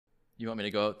You want me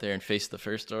to go out there and face the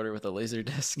First Order with a laser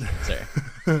disc?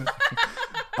 Sorry.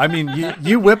 I mean,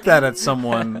 you whip that at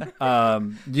someone.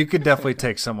 You could definitely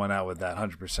take someone out with that,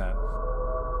 100%.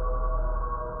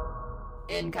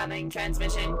 Incoming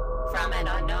transmission from an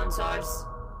unknown source.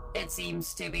 It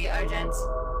seems to be urgent.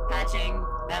 Patching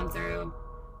them through.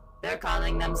 They're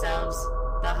calling themselves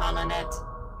the Holonet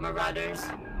Marauders.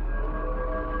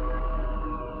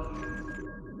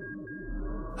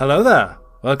 Hello there.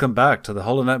 Welcome back to the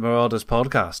HoloNet Marauders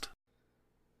podcast.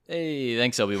 Hey,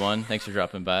 thanks, Obi-Wan. Thanks for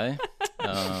dropping by.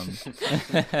 I'm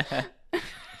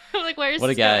like, where's What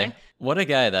a this guy. going? What a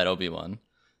guy, that Obi-Wan.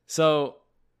 So,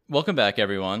 welcome back,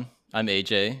 everyone. I'm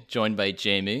AJ, joined by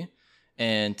Jamie.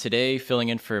 And today, filling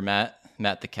in for Matt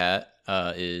the cat,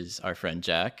 is our friend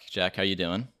Jack. Jack, how you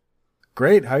doing?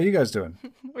 Great. How are you guys doing?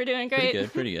 We're doing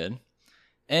great. Pretty good.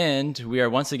 And we are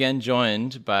once again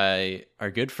joined by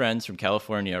our good friends from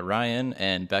California, Ryan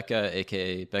and Becca,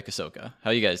 a.k.a. Becca Soka.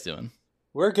 How you guys doing?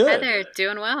 We're Hi good. there,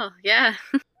 doing well. Yeah.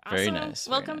 Very Awesome. nice.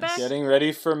 very Welcome nice. back. Getting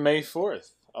ready for May 4th.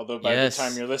 Although by Yes. the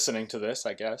time you're listening to this,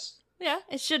 I guess. Yeah,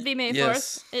 it should be May 4th,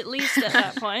 Yes. at least at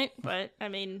that point. But, I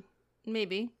mean,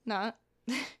 maybe not.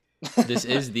 This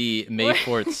is the May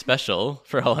 4th special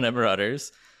for HoloNet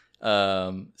Marauders.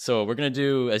 So we're going to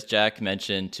do, as Jack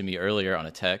mentioned to me earlier on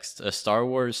a text, a Star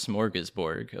Wars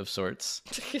smorgasbord of sorts.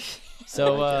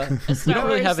 So A we Star don't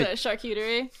really Wars have a...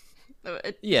 charcuterie.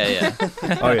 Yeah.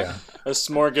 Oh, yeah. A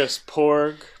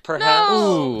smorgasporg, perhaps? No!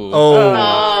 Ooh.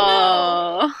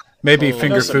 Oh, Oh. maybe Oh,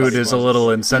 finger that's food somebody is a was. little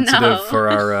insensitive No. for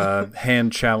our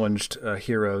hand-challenged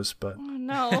heroes, but Oh,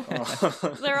 no.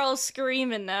 They're all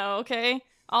screaming now, okay?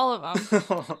 All of them.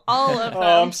 All of them.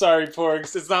 Oh, I'm sorry,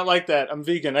 Porgs. It's not like that. I'm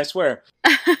vegan, I swear.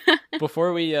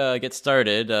 Before we get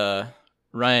started,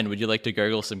 Ryan, would you like to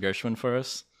gargle some Gershwin for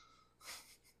us?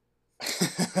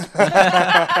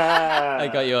 I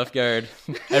got you off guard.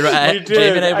 You Jamie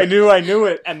did. and I knew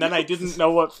it, and then I didn't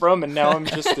know what from, and now I'm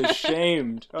just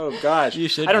ashamed. Oh gosh. You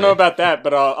should I don't be. know about that,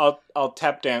 but I'll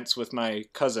tap dance with my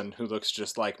cousin who looks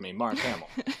just like me, Mark Hamill.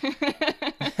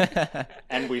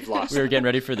 And we've lost. We were getting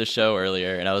ready for the show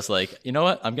earlier, and I was like, you know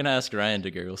what? I'm gonna ask Ryan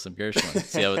to gurgle some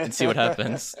Gershwin, see what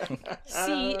happens.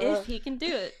 See if he can do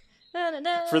it.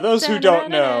 For those who don't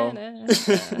know,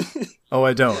 oh,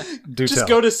 I don't. Do just tell.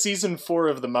 go to season 4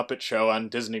 of The Muppet Show on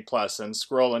Disney Plus and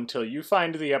scroll until you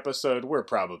find the episode we're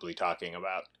probably talking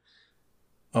about.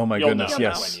 Oh, my You'll goodness, know. You'll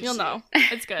yes. know. when you You'll see know.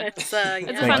 It's good. It's, It's a Thank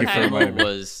fun you for time. reminding Emma me.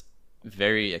 was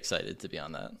very excited to be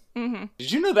on that. Mm-hmm.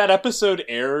 Did you know that episode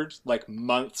aired like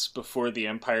months before The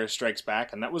Empire Strikes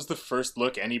Back, and that was the first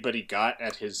look anybody got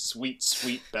at his sweet,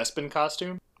 sweet Bespin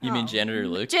costume? You mean Janitor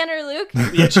Luke? Janitor Luke?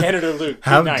 Yeah, Janitor Luke.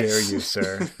 How Nice. dare you,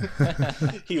 sir?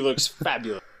 He looks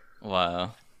fabulous.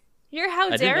 Wow. You're how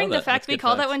I didn't know daring the that. fact That's we good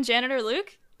call that facts. one Janitor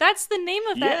Luke? That's the name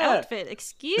of that Yeah. outfit.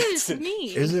 Excuse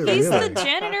me. Is it He's really? the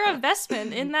janitor of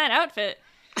Bespin in that outfit.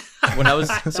 When I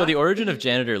was so the origin of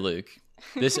Janitor Luke,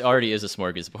 this already is a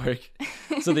smorgasbord.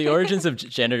 So the origins of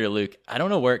Janitor Luke, I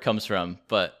don't know where it comes from,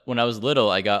 but when I was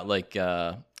little, I got like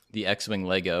the X-wing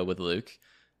Lego with Luke,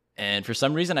 and for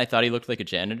some reason, I thought he looked like a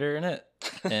janitor in it,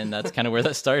 and that's kind of where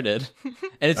that started.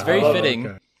 And it's very Oh, fitting.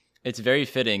 okay. It's very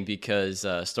fitting because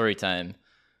story time.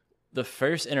 The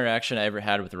first interaction I ever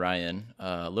had with Ryan,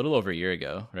 a little over a year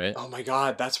ago, right? Oh my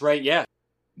god, that's right, yeah.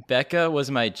 Becca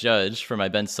was my judge for my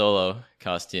Ben Solo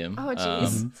costume. Oh,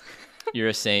 jeez. You're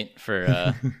a saint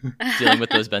for dealing with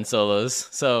those Ben Solos.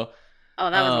 So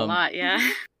Oh, that was a Um, lot, yeah.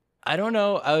 I don't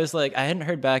know. I was like, I hadn't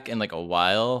heard back in like a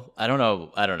while. I don't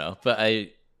know. But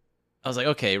I was like,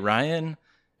 okay, Ryan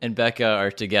and Becca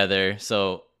are together,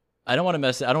 so I don't want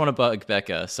to bug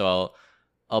Becca, so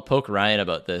I'll poke Ryan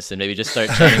about this and maybe just start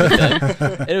chatting with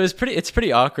him. And it's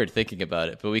pretty awkward thinking about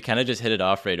it, but we kind of just hit it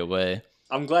off right away.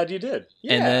 I'm glad you did.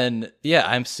 Yeah. And then, yeah,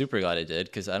 I'm super glad I did,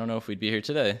 because I don't know if we'd be here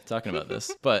today talking about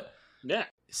this. But yeah.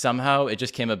 somehow it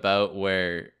just came about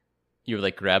where you would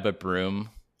like grab a broom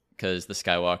because the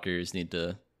Skywalkers need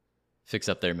to fix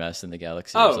up their mess in the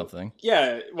galaxy or something.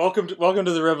 Yeah, welcome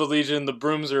to the Rebel Legion. The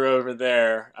brooms are over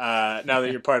there. Now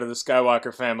that you're part of the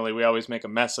Skywalker family, we always make a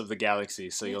mess of the galaxy,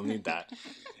 so you'll need that.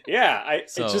 Yeah,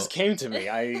 it just came to me.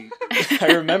 I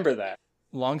remember that.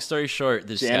 Long story short,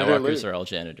 the Janitor Skywalkers Luke. are all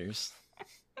janitors,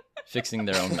 fixing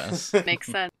their own mess. Makes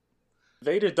sense.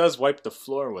 Vader does wipe the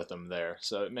floor with him there,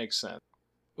 so it makes sense.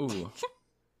 Ooh,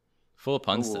 full of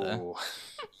puns today. Ooh.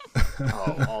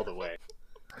 Oh, all the way.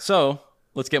 So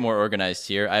let's get more organized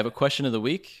here. I have a question of the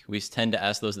week. We tend to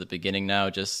ask those at the beginning now.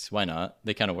 Just why not?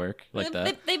 They kind of work like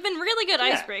that. They've been really good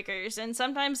Yeah. icebreakers, and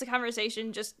sometimes the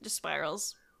conversation just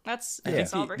spirals. That's I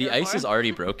that's think all we're the here ice for. is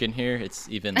already broken here. It's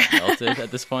even melted at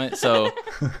this point. So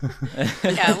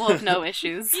Yeah, we'll have no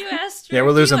issues. You asked for Yeah, we're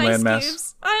a few losing ice landmass.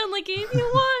 cubes. I only gave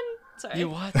you one. Sorry. you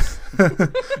what?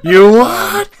 You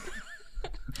what?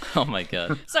 Oh my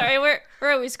god. Sorry, we're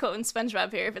always quoting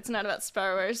SpongeBob here if it's not about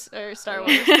Star Wars or Star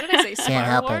Wars. What did I say? Star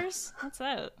help it. Wars? What's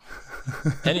that?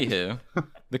 Anywho,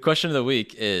 the question of the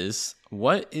week is: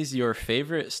 what is your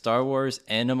favorite Star Wars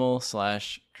animal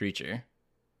 / creature?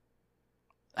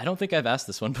 I don't think I've asked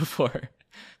this one before,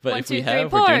 but 1, if we 2, 3,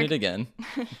 have, we're doing porg. it again.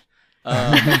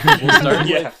 We'll start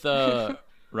Yeah. with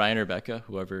Ryan or Becca,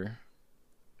 whoever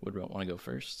would want to go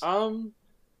first.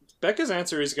 Becca's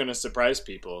answer is going to surprise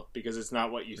people because it's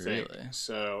not what you think. Really?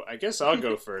 So I guess I'll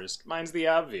go first. Mine's the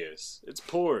obvious. It's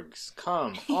porgs.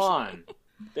 Come on.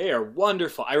 They are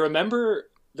wonderful. I remember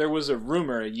there was a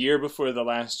rumor a year before The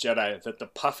Last Jedi that the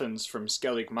puffins from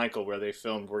Skellig Michael, where they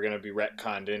filmed, were going to be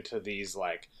retconned into these,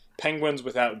 like, penguins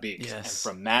without beaks. Yes.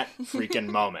 And from that freaking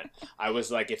moment, I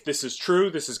was like, if this is true,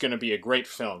 this is going to be a great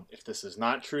film. If this is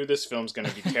not true, this film's going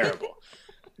to be terrible.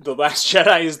 The Last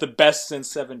Jedi is the best since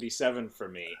 77 for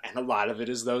me, and a lot of it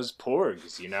is those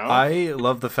porgs, you know? I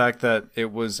love the fact that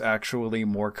it was actually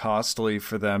more costly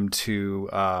for them to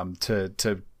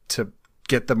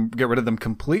get rid of them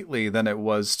completely than it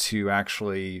was to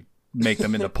actually make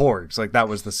them into porgs. Like, that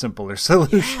was the simpler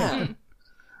solution.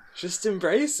 Just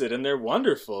embrace it, and they're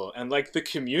wonderful. And, like, the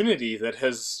community that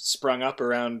has sprung up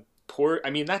around porg,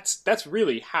 I mean, that's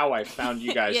really how I found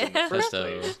you guys in the Yeah. first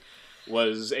Pesto. place.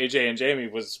 Was AJ and Jamie,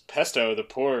 was Pesto the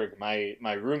porg,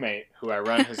 my roommate, who I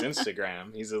run his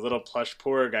Instagram. He's a little plush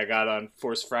porg I got on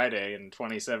Force Friday in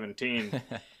 2017.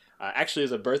 Actually,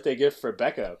 as a birthday gift for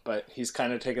Becca, but he's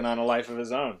kind of taken on a life of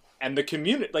his own. And the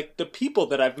community, like the people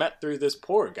that I've met through this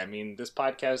porg. I mean, this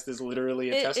podcast is literally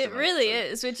a It testament. really to-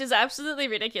 is, which is absolutely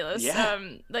ridiculous. Yeah.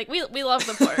 Like we love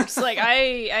the porgs. Like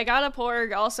I got a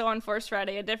porg also on Force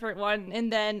Friday, a different one,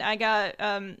 and then I got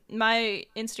my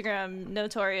Instagram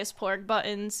notorious porg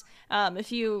buttons a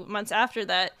few months after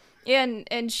that.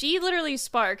 And she literally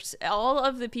sparked all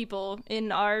of the people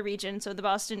in our region, so the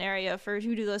Boston area, for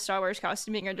who do the Star Wars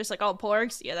costuming are just like, oh,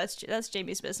 porgs, yeah, that's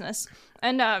Jamie's business.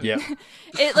 And Yeah.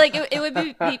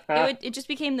 it just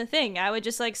became the thing. I would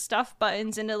just like stuff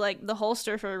buttons into like the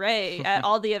holster for Rey at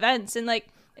all the events, and like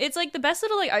it's like the best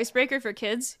little like icebreaker for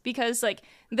kids because like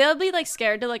they'll be like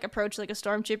scared to like approach like a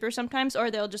stormtrooper sometimes, or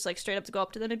they'll just like straight up go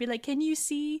up to them and be like, "Can you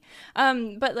see?"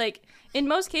 But like in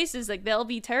most cases, like they'll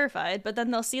be terrified, but then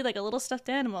they'll see like a little stuffed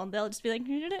animal and they'll just be like,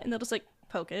 and they'll just like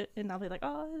poke it, and I'll be like,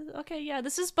 "Oh, okay, yeah,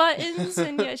 this is Buttons,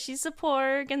 and yeah, she's a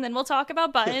porg," and then we'll talk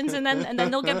about Buttons, and then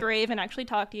they'll get brave and actually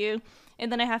talk to you.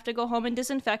 And then I have to go home and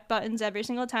disinfect Buttons every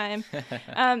single time.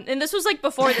 And this was like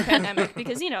before the pandemic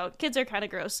because, you know, kids are kind of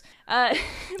gross. But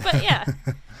yeah.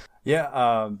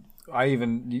 Yeah,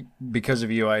 because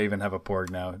of you, I even have a porg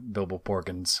now, Bilbo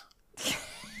Porkins.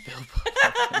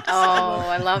 Oh,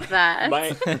 I love that.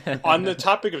 On the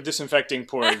topic of disinfecting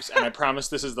porgs, and I promise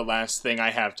this is the last thing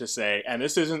I have to say, and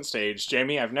this isn't staged.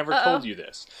 Jamie, I've never told you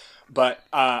this, but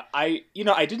I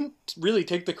didn't really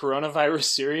take the coronavirus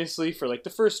seriously for like the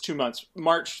first 2 months.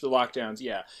 March, the lockdowns,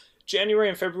 yeah. January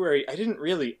and February, I didn't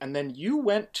really. And then you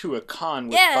went to a con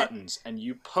with Buttons, and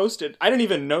you posted. I didn't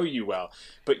even know you well,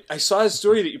 but I saw a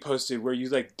story that you posted where you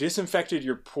like disinfected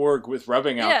your porg with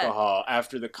rubbing alcohol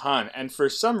after the con, and for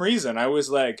some reason I was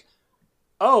like,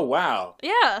 "Oh wow,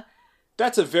 Yeah.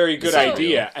 that's a very good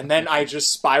idea." And then I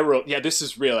just spiraled. Yeah, this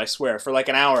is real, I swear. For like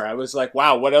an hour, I was like,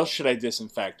 "Wow, what else should I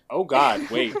disinfect? Oh God,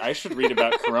 wait, I should read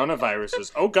about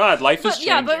coronaviruses. Oh God, life is changing."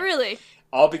 Yeah, but really.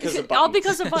 All because of Buttons. All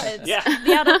because of Buttons. Yeah.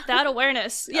 That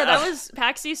awareness. Yeah, that was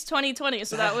PAX East 2020,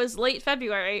 so that was late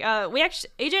February.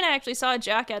 AJ and I actually saw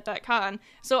Jack at that con.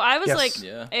 So I was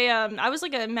I was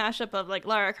like a mashup of like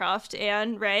Lara Croft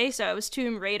and Rey, so I was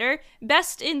Tomb Raider.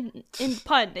 Best in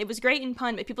pun. It was great in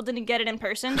pun, but people didn't get it in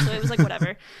person, so it was like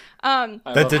whatever.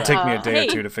 That did take me a day Hey.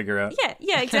 or two to figure out.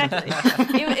 Yeah, exactly.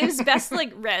 it was best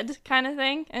like red kind of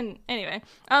thing. And anyway,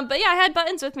 but yeah, I had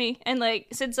Buttons with me, and like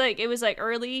since like it was like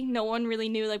early, no one really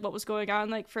knew like what was going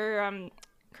on like for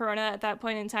Corona at that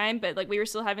point in time, but like we were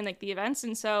still having like the events,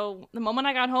 and so the moment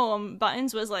I got home,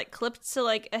 Buttons was like clipped to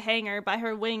like a hanger by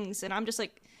her wings, and I'm just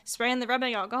like spraying the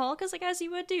rubbing alcohol because like as you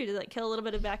would do to like kill a little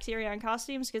bit of bacteria on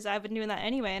costumes, because I've been doing that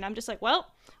anyway, and I'm just like, well,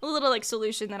 a little like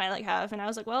solution that I like have, and I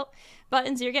was like, well,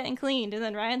 Buttons, you're getting cleaned, and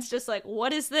then Ryan's just like,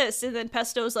 what is this? And then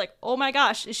Pesto's like, oh my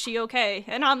gosh, is she okay?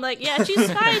 And I'm like, yeah,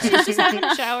 she's fine, she's just having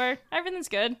a shower, everything's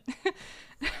good.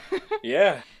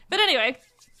 Yeah. But anyway,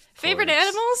 favorite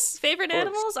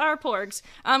animals are porgs.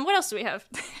 What else do we have?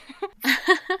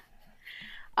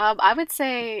 I would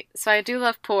say, so I do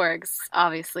love porgs,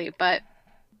 obviously, but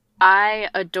I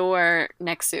adore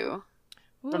Nexu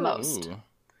the most. Ooh,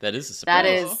 that is a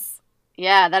surprise.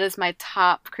 That is my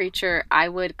top creature. I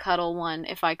would cuddle one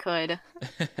if I could.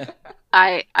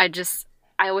 I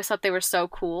always thought they were so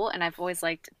cool, and I've always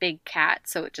liked big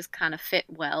cats, so it just kind of fit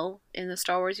well in the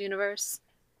Star Wars universe.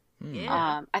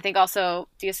 Yeah. I think also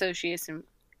the association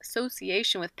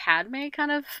with Padme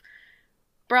kind of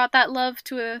brought that love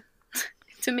to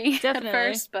me Definitely. at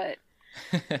first, but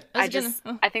I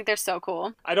think they're so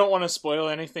cool. I don't want to spoil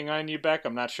anything on you, Beck.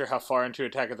 I'm not sure how far into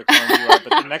Attack of the Clones you are, but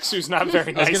the Nexu's not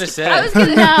very nice. I was gonna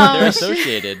say No. they're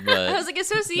associated, but I was like,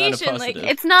 association, like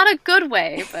It's not a good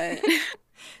way, but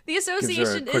the Gives her a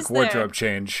association quick is there. wardrobe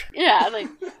change. yeah, like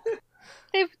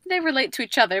they relate to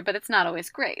each other, but it's not always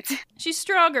great. She's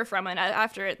stronger from it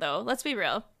after it, though. Let's be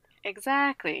real.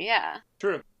 Exactly, yeah.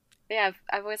 True. Yeah,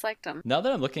 I've always liked them. now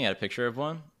that I'm looking at a picture of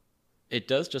one, it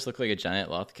does just look like a giant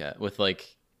Lothcat with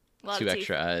like Lot 2 of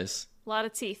extra teeth. eyes. A lot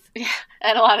of teeth. Yeah,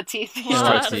 and a lot of teeth. Yeah. Starts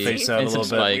Lot to of face teeth. out a And some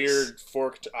little bit. spikes. Weird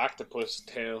forked octopus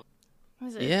tail. What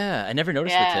is it? Yeah, I never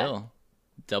noticed Yeah. the tail.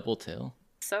 Double tail.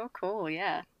 So cool,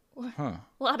 yeah. Huh.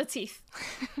 A lot of teeth.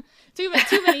 too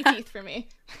many teeth for me.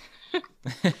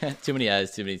 Too many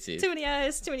eyes, too many teeth. Too many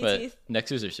eyes, too many But teeth.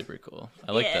 Nexus are super cool.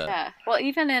 I like Yeah. that. Yeah. Well,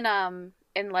 even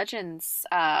in Legends,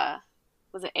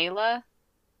 was it Ayla?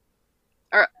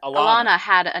 Or Alana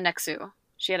had a Nexu.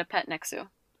 She had a pet Nexu.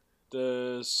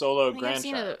 The solo I think I've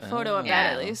seen a grandchild. photo of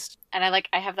Yeah. that at least. And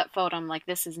I have that photo. I'm like,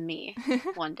 this is me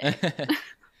one day.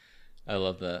 I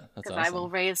love that. That's Because awesome. I will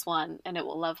raise one and it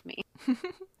will love me.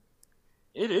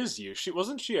 It is you.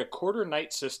 Wasn't she a quarter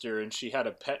Night Sister and she had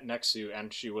a pet Nexu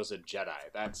and she was a Jedi?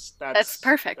 That's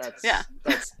perfect. Yeah.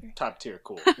 That's top tier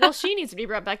cool. Well, she needs to be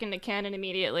brought back into canon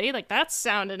immediately. Like, that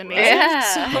sounded amazing. Yeah.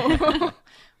 So,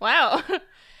 wow.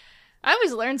 I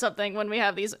always learn something when we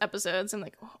have these episodes. I'm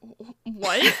like, what?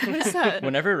 What is that?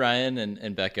 Whenever Ryan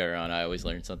and Becca are on, I always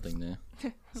learn something new.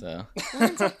 So,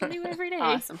 Learn something new every day.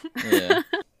 Awesome. yeah.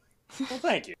 Well,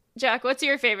 thank you. Jack, what's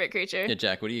your favorite creature? Yeah,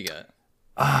 Jack, what do you got?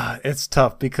 It's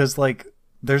tough because like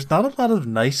there's not a lot of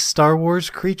nice Star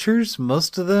Wars creatures.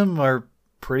 Most of them are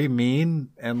pretty mean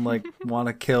and like want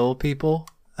to kill people.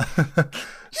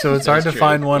 So it's hard to true.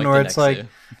 find one Like where the it's like, Nexu.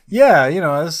 yeah,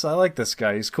 I like this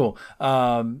guy. He's cool.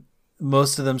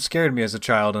 Most of them scared me as a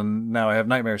child, and now I have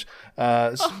nightmares.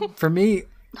 For me,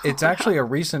 it's actually a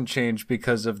recent change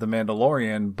because of The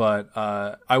Mandalorian, but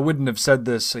I wouldn't have said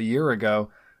this a year ago.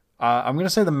 I'm going to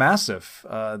say the Massive,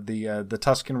 the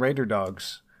Tusken Raider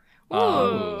dogs.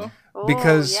 Ooh.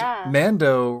 Because yeah.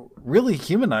 Mando really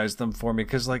humanized them for me.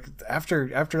 Because like after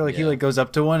like he Yeah. like goes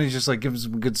up to one, he's just like gives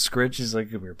him a good scritch. He's like,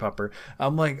 "Give me your pupper."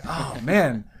 I'm like, oh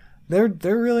man, they're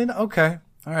really okay.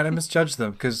 All right, I misjudged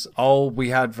them because all we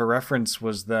had for reference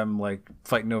was them like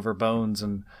fighting over bones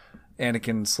and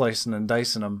Anakin slicing and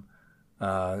dicing them.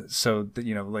 So that,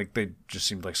 like they just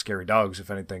seemed like scary dogs,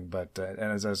 if anything. But and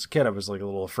as a kid, I was like a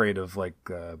little afraid of like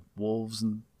wolves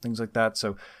and things like that.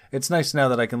 So it's nice now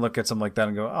that I can look at something like that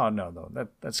and go, oh no,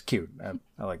 that's cute.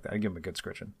 I like that. I give him a good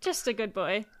scritching. Just a good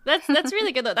boy. That's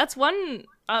really good though. That's one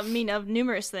of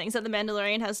numerous things that the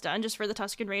Mandalorian has done just for the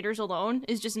Tusken Raiders alone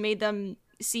is just made them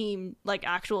seem like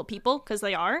actual people because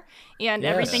they are, and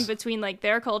Yes. everything between like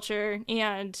their culture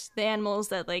and the animals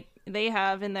that like they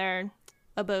have in their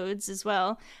abodes as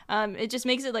well. It just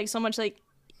makes it like so much like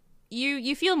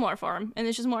you feel more for them, and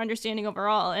it's just more understanding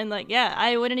overall. And like, yeah,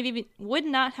 I would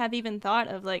not have even thought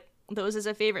of like those as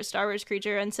a favorite Star Wars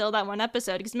creature until that one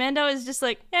episode, because Mando is just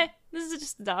like, this is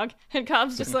just a dog, and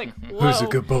Cobb's just like, whoa, Who's a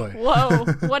good boy? whoa,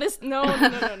 what is no.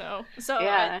 So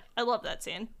Yeah. I love that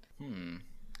scene.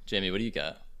 Jamie, what do you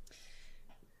got?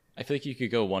 I feel like you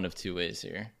could go one of two ways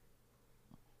here.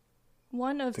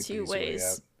 One of Take the two easy way ways,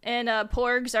 out. and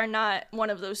Porgs are not one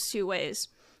of those two ways.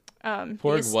 Porg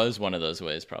because- was one of those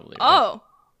ways, probably. Right? Oh,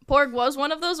 Porg was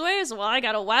one of those ways. Well, I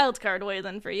got a wild card way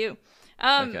then for you.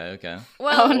 Okay.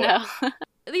 Well, Oh no.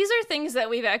 these are things that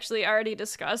we've actually already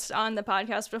discussed on the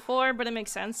podcast before, but it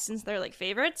makes sense since they're like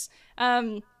favorites.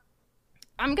 I'm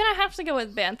gonna have to go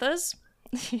with Banthas.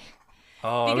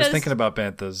 Oh, I was Because- thinking about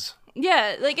Banthas.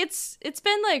 Yeah, like it's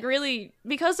been like really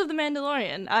because of the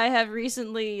Mandalorian. I have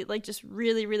recently like just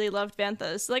really really loved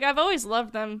Banthas. Like I've always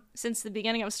loved them since the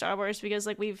beginning of Star Wars because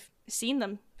like we've seen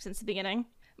them since the beginning.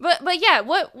 But yeah,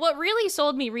 what really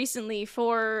sold me recently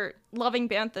for loving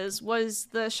Banthas was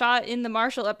the shot in the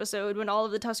Marshall episode when all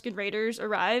of the Tusken Raiders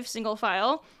arrive single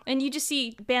file, and you just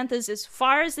see Banthas as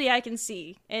far as the eye can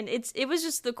see, and it was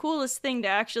just the coolest thing to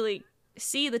actually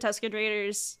see the Tusken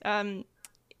Raiders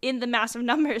in the massive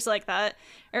numbers like that,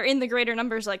 or in the greater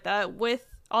numbers like that, with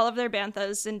all of their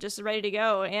banthas and just ready to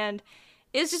go. And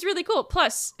it's just really cool.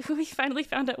 Plus, we finally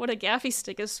found out what a gaffy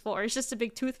stick is for. It's just a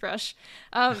big toothbrush.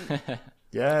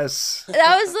 Yes.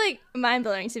 That was like mind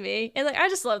blowing to me, and like I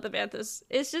just love the banthas.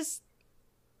 It's just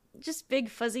big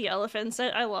fuzzy elephants.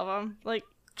 I love them. Like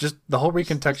Just the whole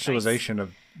recontextualization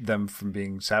of them from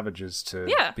being savages to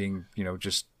Yeah. being,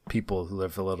 just people who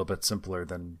live a little bit simpler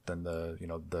than the,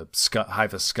 the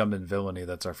hive of scum and villainy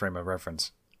that's our frame of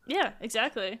reference. yeah,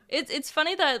 exactly. It's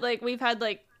funny that like we've had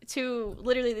like two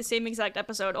literally the same exact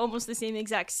episode, almost the same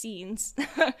exact scenes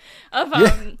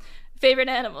of favorite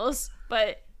animals,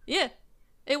 but yeah,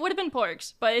 it would have been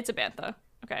porgs, but it's a bantha.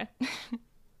 Okay.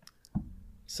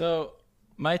 So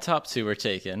my top two were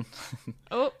taken.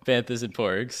 Oh. Banthas and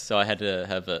porgs. So I had to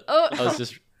have a. Oh. I was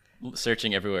just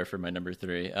searching everywhere for my number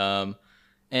 3. And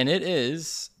it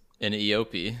is an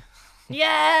Eopie,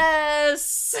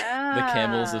 Yes. the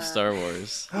camels of Star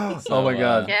Wars. Oh my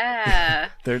God. Yeah.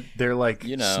 They're like,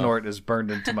 You know. snort is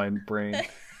burned into my brain.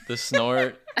 The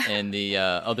snort and the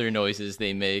other noises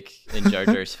they make in Jar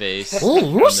Jar's face Ooh, on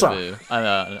Rusa.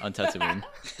 Naboo, on Tatooine.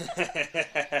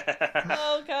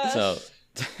 Oh gosh. So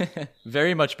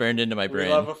very much burned into my We brain.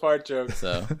 love a fart joke.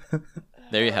 So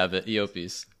there you have it,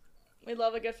 Eopies. We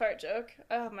love a good fart joke.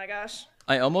 Oh my gosh.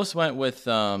 I almost went with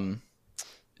the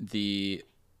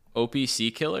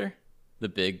OPC killer, the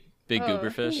big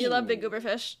gooberfish, You love big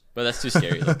gooberfish. but that's too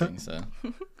scary looking. So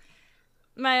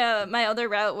My other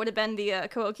route would have been the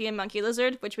Kowokian monkey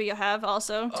lizard, which we have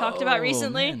also talked about Oh,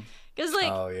 recently. man. Because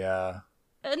like Oh yeah.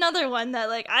 another one that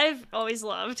like I've always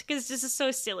loved because this is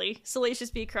so silly. Salacious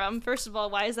B. Crumb. First of all,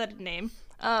 why is that a name?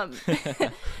 I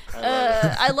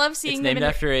love seeing it's them named in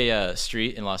after a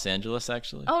street in Los Angeles,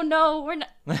 actually. Oh no, we're not.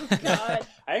 Oh, God.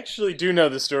 I actually do know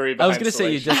the story I behind was gonna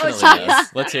say you Salacious. definitely Oh, know.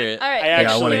 jeez. Let's hear it. All right. I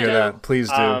Yeah, I want to actually hear do. that. Please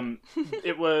do.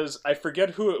 It was, I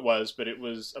forget who it was, but it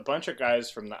was a bunch of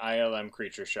guys from the ILM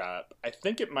Creature Shop. I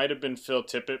think it might have been Phil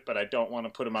Tippett, but I don't want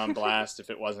to put him on blast if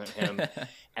it wasn't him.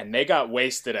 And they got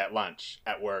wasted at lunch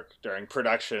at work during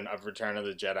production of Return of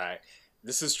the Jedi.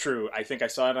 This is true. I think I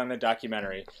saw it on a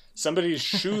documentary. Somebody's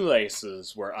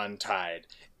shoelaces were untied.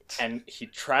 And he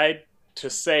tried to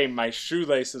say, my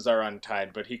shoelaces are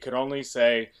untied, but he could only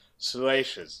say,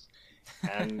 salacious.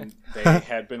 And they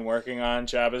had been working on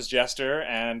Jabba's Jester,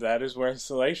 and that is where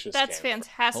Salacious That's came Holy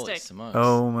fantastic. smokes.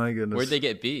 Oh my goodness. Where'd they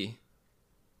get B?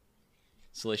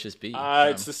 Salacious B. from.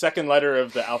 It's the second letter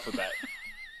of the alphabet.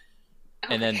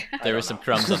 And then there were some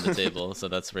crumbs on the table, so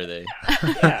that's where they.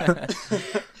 Yeah.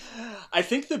 I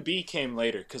think the B came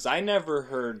later, because I never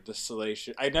heard the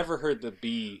Salacious... I never heard the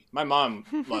B. My mom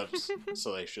loves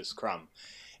Salacious Crumb.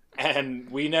 And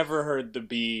we never heard the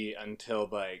B until,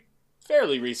 like,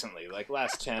 fairly recently, like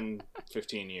last 10,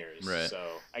 15 years. Right. So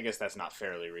I guess that's not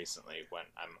fairly recently when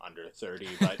I'm under 30,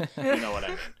 but you know what I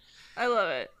mean. I love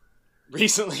it.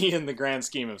 Recently in the grand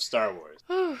scheme of Star Wars.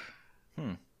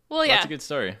 Well, yeah, That's a good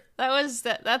story.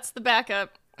 that's the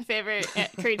backup favorite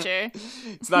creature.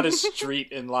 It's not a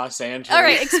street in Los Angeles. All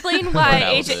right, explain why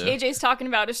Malibu. AJ's talking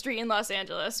about a street in Los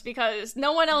Angeles, because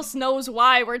no one else knows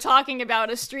why we're talking about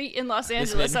a street in Los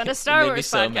Angeles on a Star made me Wars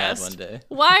so podcast. mad one day.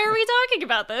 Why are we talking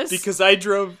about this? Because I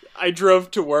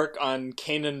drove to work on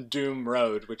Kanan Doom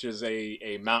Road, which is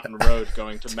a mountain road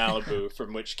going to Malibu,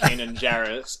 from which Kanan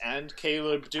Jarrus and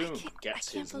Caleb Doom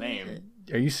gets his name.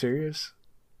 Are you serious?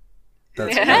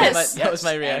 That's Yes. That was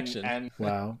my reaction. And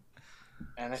Wow.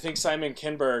 I think Simon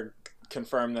Kinberg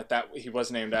confirmed that he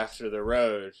was named after the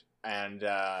road. And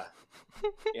yeah,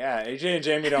 AJ and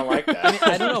Jamie don't like that.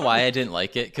 I don't know why I didn't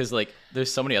like it, because like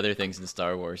there's so many other things in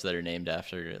Star Wars that are named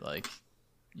after, like,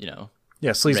 you know.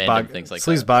 Yeah, Random things like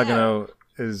Sleaze that. Bogano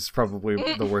is probably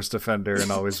the worst offender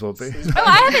and always will be. Oh,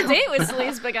 I had a date with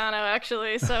Sleaze Bogano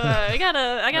actually, so I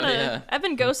gotta. yeah. I've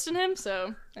been ghosting him,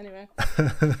 so anyway,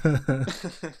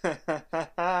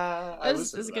 I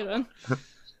this listened is a to good that one.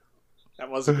 That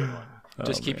was a good one.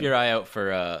 Just Oh, keep man. your eye out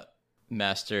for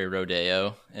Master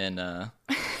Rodeo in the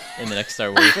next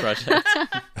Star Wars project.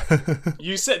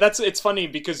 You said it's funny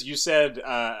because you said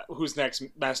who's next,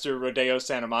 Master Rodeo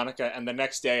Santa Monica, and the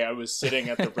next day I was sitting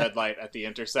at the red light at the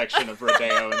intersection of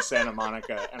Rodeo and Santa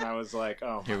Monica, and I was like,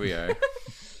 oh, Here we are.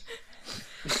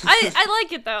 I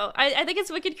like it though. I think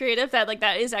it's wicked creative that like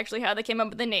that is actually how they came up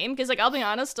with the name, because like I'll be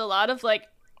honest, a lot of like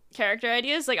character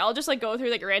ideas, like I'll just like go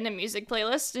through like random music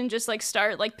playlists and just like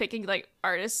start like picking like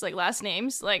artists like last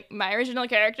names. Like my original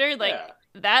character, like Yeah.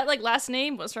 that like last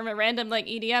name was from a random like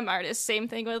EDM artist. Same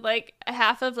thing with like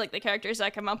half of like the characters I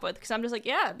come up with, because I'm just like,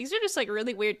 yeah, these are just like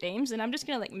really weird names, and I'm just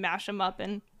gonna like mash them up,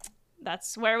 and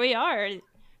that's where we are. It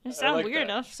sound like weird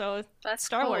that. enough, so That's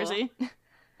Star cool. Warsy.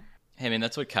 Hey, I mean,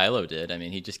 that's what Kylo did. I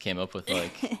mean, he just came up with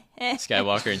like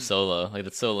Skywalker and Solo. Like,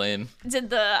 that's so lame. Did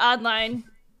the online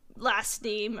last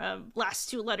name, last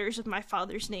two letters of my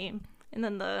father's name, and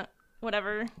then the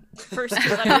whatever first two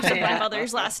letters of my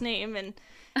mother's last name, and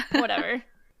whatever.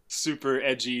 Super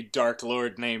edgy Dark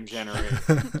Lord name generator.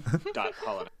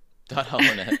 .holonet.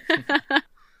 .holonet.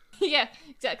 Yeah,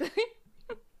 exactly.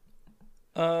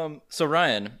 So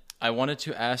Ryan, I wanted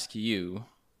to ask you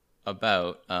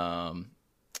about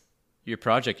your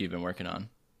project you've been working on,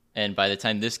 and by the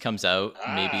time this comes out,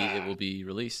 maybe it will be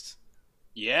released.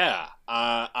 Yeah,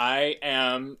 I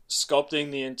am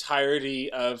sculpting the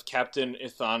entirety of Captain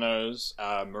Ithano's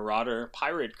Marauder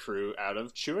pirate crew out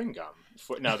of chewing gum.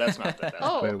 No, that's not the best.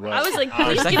 Oh, Wait, what? I was like, For a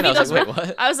please second, give me I was those. like, wait,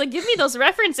 what? I was like, give me those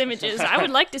reference images. I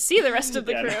would like to see the rest of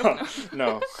the crew.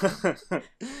 No.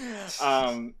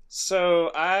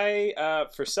 So I,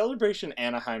 for Celebration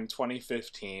Anaheim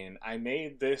 2015, I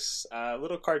made this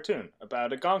little cartoon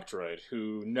about a gonk droid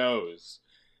who knows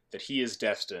that he is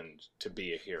destined to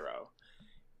be a hero.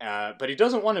 But he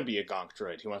doesn't want to be a gonk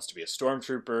droid. He wants to be a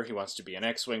stormtrooper. He wants to be an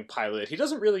X-Wing pilot. He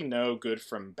doesn't really know good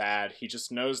from bad. He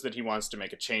just knows that he wants to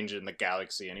make a change in the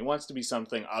galaxy, and he wants to be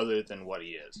something other than what he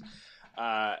is.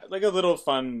 Like a little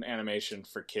fun animation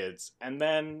for kids. And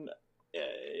then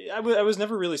I was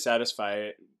never really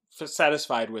satisfied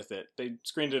with it. They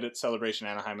screened it at Celebration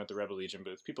Anaheim at the Rebel Legion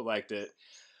booth. People liked it.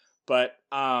 But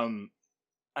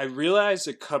I realized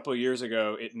a couple years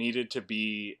ago it needed to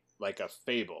be like a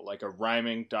fable, like a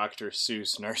rhyming Dr.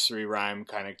 Seuss nursery rhyme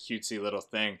kind of cutesy little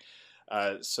thing.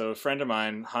 So a friend of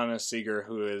mine, Hannah Seeger,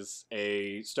 who is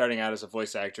starting out as a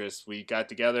voice actress, we got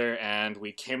together and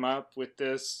we came up with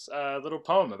this little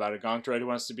poem about a gonk droid who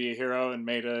wants to be a hero and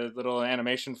made a little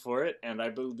animation for it. And I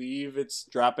believe it's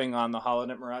dropping on the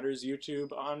HoloNet Marauders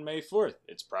YouTube on May 4th.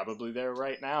 It's probably there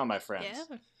right now, my friends.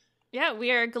 Yeah. Yeah,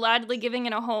 we are gladly giving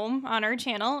it a home on our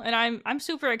channel, and I'm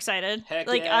super excited. Heck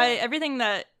like yeah. everything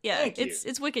that Thank you.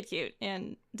 it's wicked cute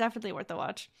and definitely worth the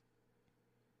watch.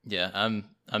 Yeah,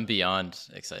 I'm beyond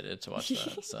excited to watch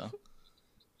that. So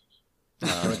I'll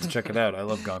have to check it out. I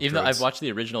love gonk even though droids. I've watched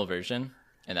the original version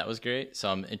and that was great, so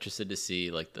I'm interested to see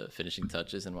like the finishing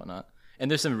touches and whatnot. And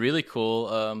there's some really cool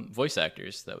voice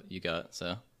actors that you got.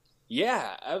 So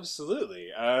Yeah,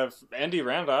 absolutely. Andy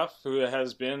Randolph, who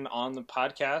has been on the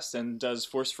podcast and does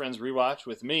Force Friends Rewatch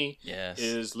with me, yes,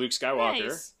 is Luke Skywalker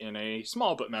Nice. in a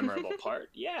small but memorable part.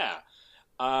 Yeah.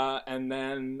 And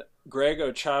then Greg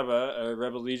Ochava, a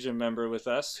Rebel Legion member with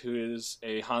us, who is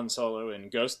a Han Solo in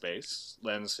Ghost Base,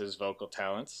 lends his vocal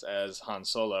talents as Han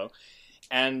Solo.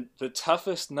 And the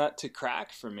toughest nut to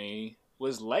crack for me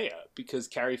was Leia, because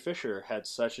Carrie Fisher had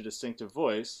such a distinctive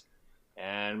voice.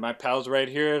 And my pals right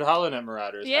here at HoloNet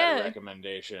Marauders had a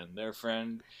recommendation. Their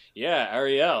friend,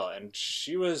 Ariel. And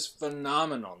she was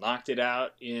phenomenal. Knocked it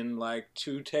out in like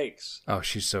 2 takes. Oh,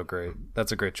 she's so great.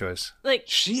 That's a great choice. Like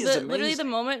She is amazing. literally the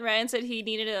moment Ryan said he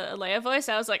needed a Leia voice,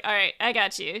 I was like, all right, I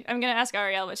got you. I'm gonna ask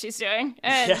Ariel what she's doing,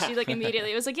 and Yeah. she like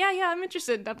immediately was like, yeah, I'm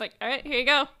interested. And I'm like, all right, here you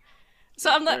go. So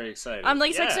I'm like, Very excited. I'm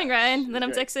like Yeah, texting Ryan, and then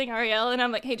I'm great. texting Ariel, and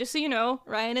I'm like, hey, just so you know,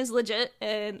 Ryan is legit,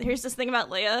 and here's this thing about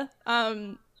Leia.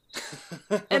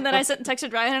 And then I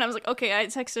texted Ryan, and I was like, okay, I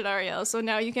texted Ariel, so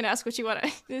now you can ask what you want.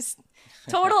 This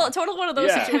total one of those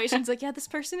Yeah. situations. Like, yeah, this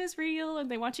person is real, and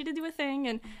they want you to do a thing,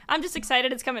 and I'm just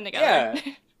excited it's coming together.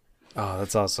 Yeah. Oh,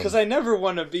 that's awesome. Because I never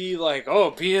want to be like,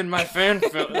 be in my fan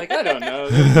film. Like, I don't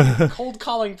know. Cold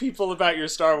calling people about your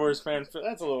Star Wars fan film.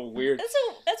 That's a little weird. That's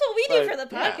what we do But, for the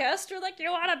yeah. podcast. We're like,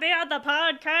 you want to be on the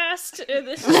podcast? And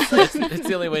this is like, it's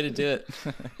the only way to do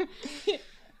it.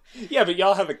 Yeah, but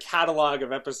y'all have a catalog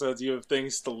of episodes. You have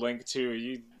things to link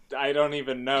to. I don't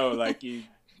even know, like,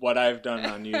 what I've done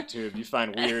on YouTube. You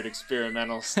find weird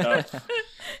experimental stuff.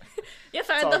 you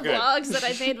find all the good. vlogs that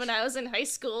I made when I was in high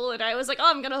school, and I was like, oh,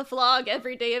 I'm gonna vlog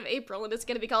every day of April, and it's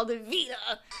gonna be called Vita.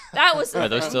 That was Are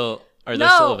those still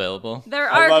No. available?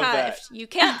 They're I love archived. that. You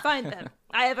can't find them.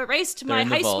 I have erased my in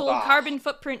the high vault. school carbon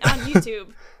footprint on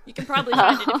YouTube. You can probably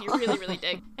find it if you really, really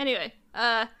dig. Anyway,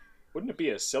 Wouldn't it be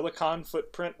a silicon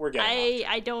footprint? We're getting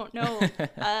off. I don't know.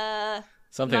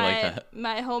 Something like that.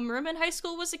 My homeroom in high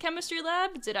school was a chemistry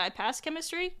lab. Did I pass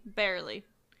chemistry? Barely.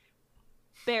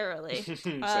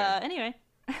 Same. Anyway.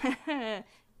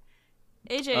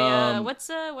 AJ, what?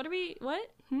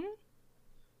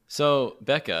 So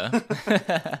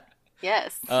Becca,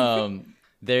 Yes.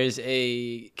 there's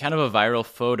a kind of a viral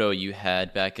photo you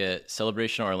had back at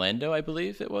Celebration Orlando, I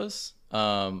believe it was,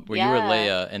 where you were Yeah.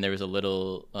 Leia and there was a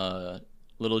little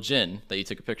Jin that you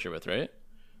took a picture with, right?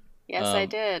 Yes, I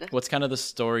did. What's kind of the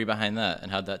story behind that,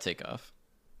 and how'd that take off?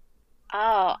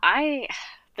 Oh,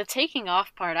 the taking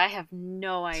off part, I have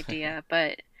no idea,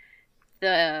 but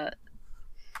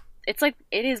it's like,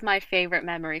 it is my favorite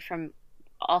memory from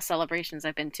all celebrations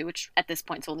I've been to, which at this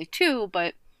point is only 2,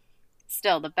 but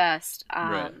still the best.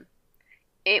 Right.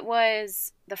 It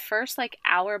was the first like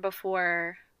hour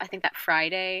before, I think, that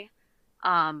Friday,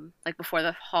 like before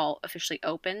the hall officially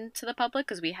opened to the public,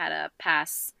 because we had a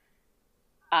pass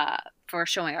for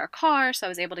showing our car, so I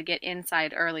was able to get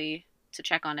inside early to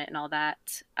check on it and all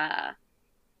that.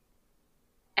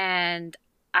 And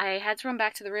I had to run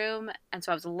back to the room, and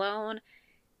so I was alone,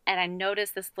 and I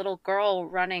noticed this little girl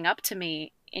running up to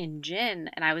me in Jin,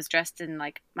 and I was dressed in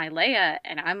like my Leia,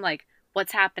 and I'm like,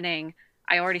 what's happening?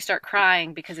 I already start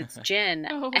crying because it's Jin.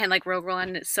 Oh. And like Rogue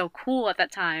One is so cool at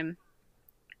that time.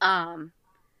 And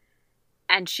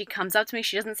she comes up to me,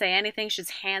 she doesn't say anything, she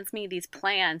just hands me these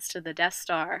plans to the Death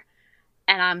Star,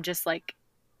 and I'm just like,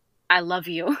 I love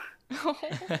you.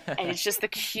 And it's just the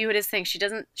cutest thing. She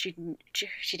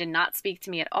did not speak to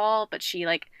me at all, but she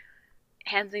like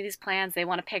hands me these plans, they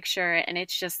want a picture, and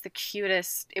it's just the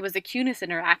cutest. It was the cutest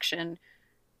interaction,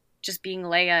 just being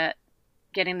Leia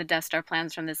getting the Death Star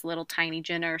plans from this little tiny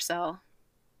Jin or so.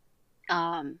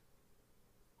 And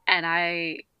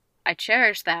I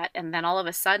cherished that. And then all of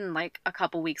a sudden, like a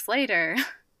couple weeks later,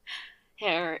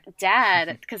 her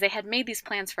dad, because they had made these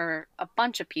plans for a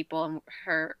bunch of people, and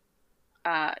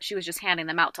she was just handing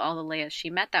them out to all the Leias she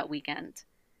met that weekend.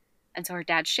 And so her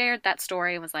dad shared that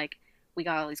story and was like, we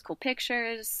got all these cool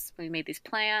pictures, we made these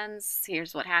plans,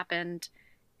 here's what happened.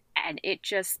 And it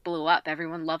just blew up.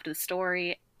 Everyone loved the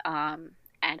story. And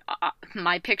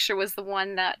my picture was the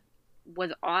one that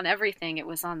was on everything. It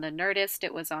was on the Nerdist,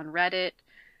 it was on Reddit,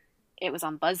 it was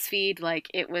on BuzzFeed. Like,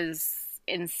 it was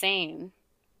insane.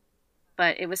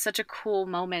 But it was such a cool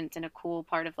moment and a cool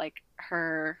part of like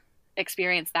her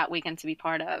experience that weekend to be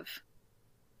part of.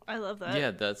 I love that.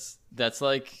 Yeah, that's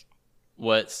like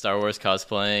what Star Wars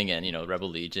cosplaying and, you know, Rebel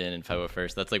Legion and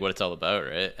 501st, that's like what it's all about,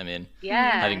 right? I mean,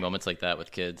 Yeah. having moments like that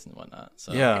with kids and whatnot.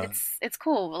 So Yeah. It's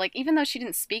cool. Like, even though she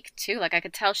didn't speak too, like, I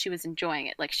could tell she was enjoying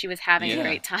it. Like, she was having a Yeah.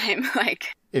 great time.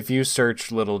 Like, If you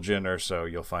search Little Jin or so,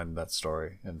 you'll find that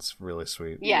story, and it's really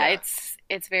sweet. yeah, Yeah.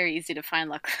 it's very easy to find,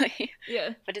 luckily.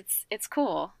 Yeah. But it's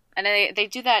cool. And they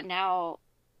do that now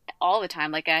all the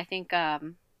time. Like, I think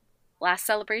last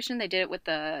Celebration, they did it with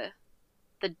the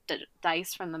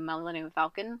dice from the Millennium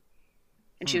Falcon.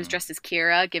 And she was dressed as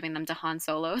Kira, giving them to Han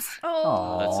Solo's.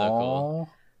 Oh. That's so cool.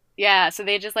 Yeah, so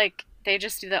they just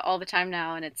do that all the time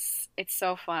now, and it's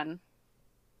so fun.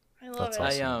 I love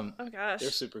That's it. awesome. Oh gosh.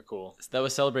 They're super cool. That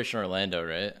was Celebration Orlando,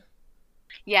 right?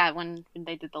 Yeah, when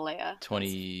they did the Leia.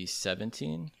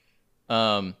 2017.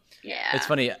 Yeah. It's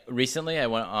funny. Recently, I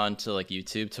went on to like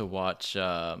YouTube to watch.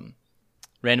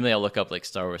 Randomly, I'll look up like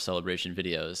Star Wars Celebration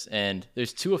videos, and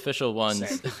there's two official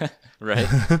ones, right?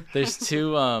 There's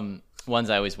two ones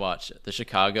I always watch. The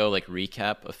Chicago like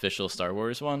recap official Star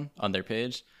Wars one on their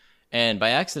page, and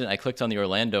by accident I clicked on the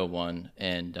Orlando one,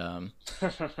 and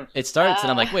it starts,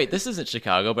 and I'm like, wait, this isn't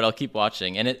Chicago, but I'll keep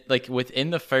watching, and it like within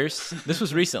the first. This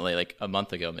was recently, like a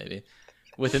month ago, maybe.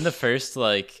 Within the first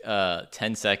like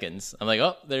 10 seconds, I'm like,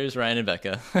 oh, there's Ryan and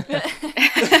Becca.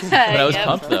 But I was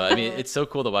pumped though. I mean, it's so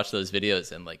cool to watch those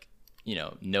videos and like, you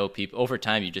know people over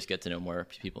time. You just get to know more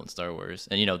people in Star Wars,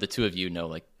 and you know the two of you know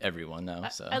like everyone now.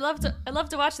 So I love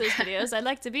to watch those videos. I'd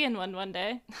like to be in one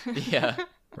day. yeah,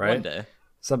 Right? one day.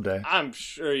 Someday. I'm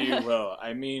sure you will.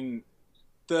 I mean,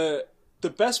 the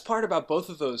best part about both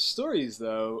of those stories,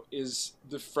 though, is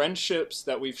the friendships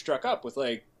that we've struck up with,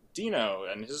 like, Dino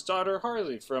and his daughter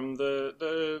Harley from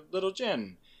the Little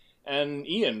Jin, and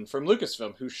Ian from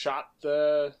Lucasfilm, who shot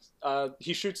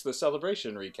he shoots the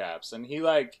Celebration recaps, and he,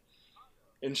 like,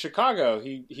 in Chicago,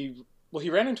 he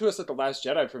ran into us at the Last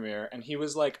Jedi premiere, and he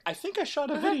was like, I think I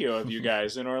shot a video of you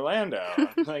guys in Orlando.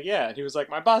 I'm like, yeah. And he was like,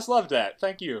 my boss loved that.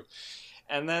 Thank you.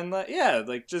 And then,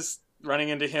 just running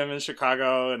into him in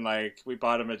Chicago, and, like, we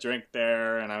bought him a drink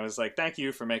there, and I was like, thank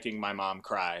you for making my mom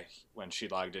cry when she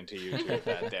logged into YouTube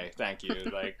that day. Thank you.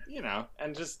 Like, you know,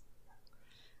 and just,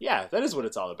 yeah, that is what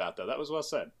it's all about, though. That was well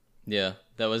said. Yeah,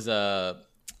 that was I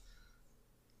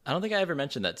don't think I ever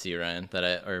mentioned that to you, Ryan,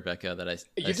 or Becca, that I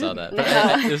saw didn't. that.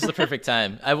 But it was the perfect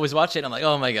time. I was watching, I'm like,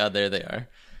 oh my god, there they are.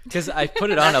 Because I put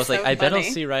it on, I was like, so I bet I'll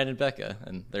funny. see Ryan and Becca,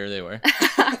 and there they were.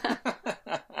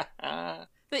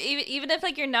 But even if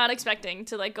like you're not expecting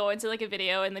to like go into like a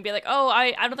video and then be like, oh,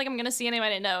 I don't think I'm gonna see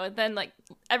anyone I know, then like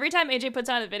every time AJ puts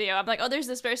on a video, I'm like, oh, there's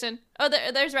this person. Oh,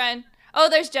 there's Ryan. Oh,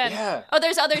 there's Jen. Yeah. Oh,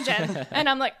 there's other Jen. And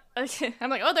I'm like,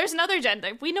 oh, there's another Jen.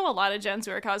 Like, we know a lot of Jens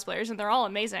who are cosplayers, and they're all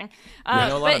amazing. We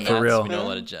know a lot of but- Matts, real. we know a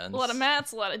lot of Jens. a lot of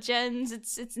Matts, a lot of Jens.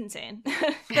 It's insane.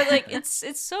 But like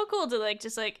it's so cool to like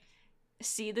just like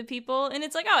see the people, and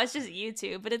it's like, oh, it's just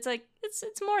YouTube, but it's like it's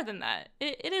more than that.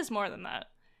 It is more than that.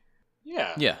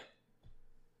 Yeah. Yeah.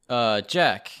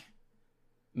 Jack,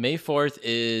 May 4th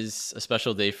is a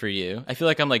special day for you. I feel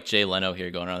like I'm like Jay Leno here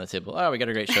going around the table. Oh, we got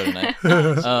a great show tonight.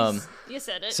 You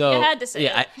said it. So, you had to say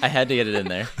it. I had to get it in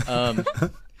there.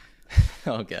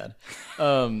 Oh, God.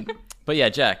 But yeah,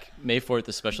 Jack, May 4th is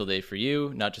a special day for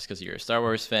you, not just because you're a Star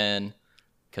Wars fan,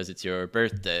 because it's your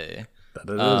birthday. That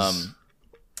it is.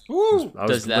 Woo! I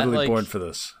was does that, literally like- born for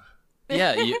this.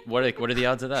 Yeah, what are the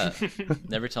odds of that?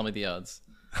 Never tell me the odds.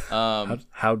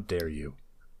 How dare you?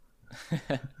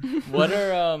 What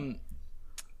are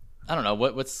I don't know,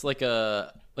 what's like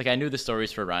I knew the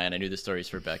stories for Ryan, I knew the stories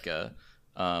for Becca.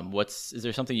 Is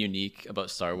there something unique about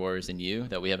Star Wars in you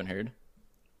that we haven't heard?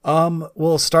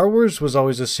 Well, Star Wars was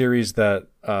always a series that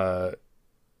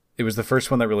it was the first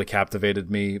one that really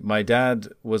captivated me. My dad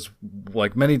was,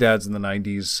 like many dads in the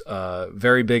 90s,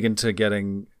 very big into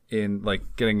getting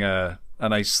a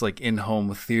nice like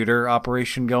in-home theater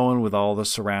operation going with all the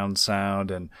surround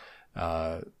sound, and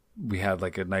we had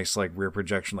like a nice like rear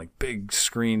projection, like big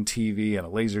screen TV and a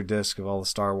laser disc of all the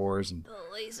Star Wars, and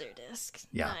The laser disc.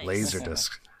 yeah, Nice. laser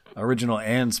disc, original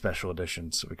and special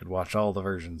editions, so we could watch all the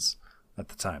versions at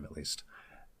the time at least.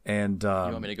 And You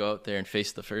want me to go out there and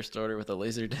face the First Order with a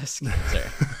laser disc?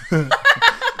 Sorry.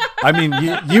 I mean,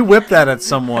 you whip that at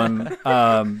someone,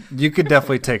 you could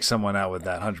definitely take someone out with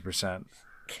that 100%.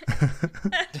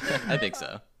 I think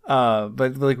so.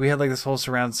 But like we had like this whole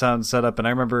surround sound setup, and I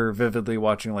remember vividly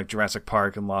watching like Jurassic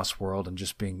Park and Lost World and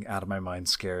just being out of my mind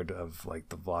scared of like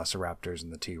the velociraptors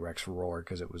and the T-Rex roar,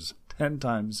 because it was 10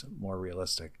 times more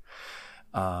realistic.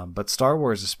 But Star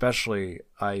Wars especially,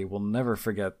 I will never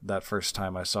forget that first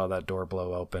time I saw that door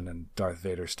blow open and Darth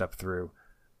Vader step through.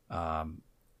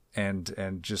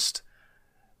 And just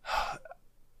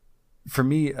for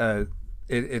me,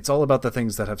 it's all about the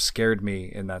things that have scared me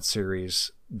in that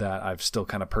series that I've still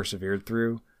kind of persevered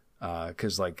through.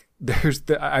 Cause like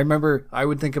I remember I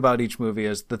would think about each movie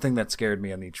as the thing that scared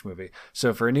me in each movie.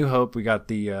 So for A New Hope, we got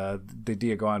the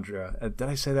Diagondra. Did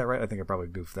I say that right? I think I probably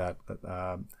goofed that, but,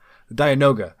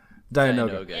 Dianoga.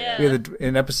 Yeah. We had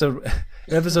in episode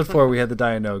 4, we had the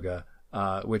Dianoga,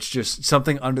 which just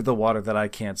something under the water that I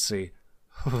can't see.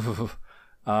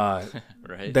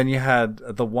 Right. Then you had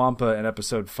the Wampa in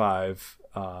episode 5,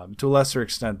 to a lesser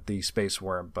extent the space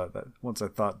worm, but once I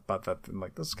thought about that, I'm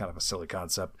like, this is kind of a silly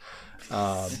concept.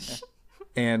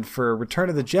 And for Return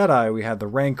of the Jedi, we had the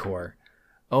Rancor.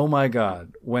 Oh my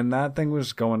God, when that thing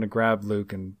was going to grab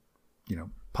Luke and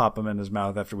pop him in his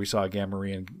mouth after we saw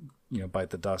Gamorrean bite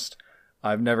the dust,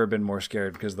 I've never been more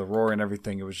scared, because the roar and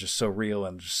everything, it was just so real,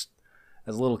 and just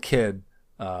as a little kid,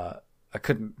 I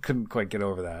couldn't quite get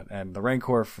over that. And the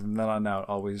Rancor from then on out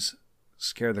always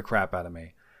scared the crap out of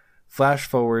me. Flash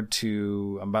forward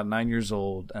to I'm about 9 years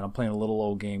old, and I'm playing a little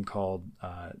old game called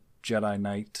Jedi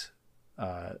Knight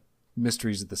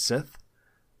Mysteries of the Sith.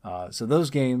 So those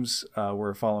games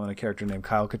were following a character named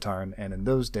Kyle Katarn, and in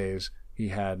those days he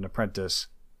had an apprentice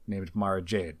named Mara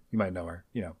Jade. You might know her,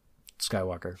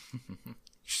 Skywalker.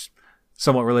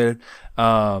 Somewhat related.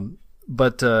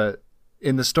 But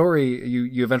in the story,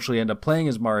 you eventually end up playing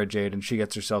as Mara Jade, and she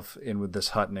gets herself in with this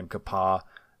hut named Kappa,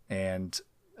 and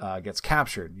gets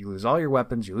captured. You lose all your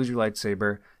weapons, you lose your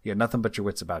lightsaber, you got nothing but your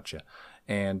wits about you.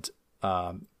 And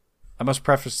I must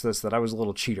preface this that I was a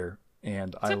little cheater,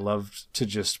 and I loved to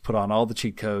just put on all the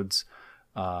cheat codes.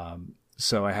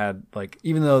 So I had, like,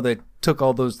 even though they took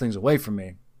all those things away from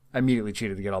me, I immediately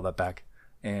cheated to get all that back.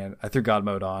 And I threw God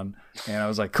mode on, and I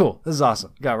was like, cool, this is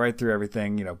awesome. Got right through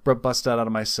everything, busted out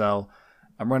of my cell.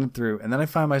 I'm running through, and then I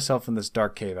find myself in this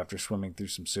dark cave after swimming through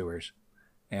some sewers.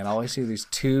 And all I see are these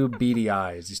two beady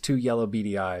eyes, these two yellow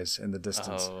beady eyes in the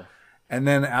distance. Oh. And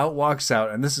then out walks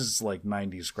out, and this is like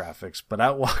 90s graphics, but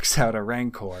out walks out a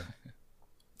Rancor.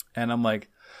 And I'm like,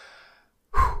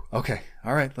 okay,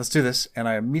 all right, let's do this. And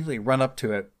I immediately run up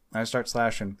to it, and I start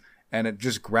slashing, and it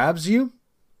just grabs you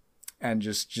and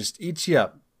just eats you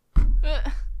up.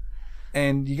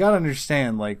 And you gotta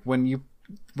understand, like, when you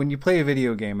play a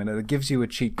video game and it gives you a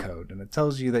cheat code and it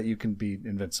tells you that you can be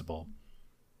invincible,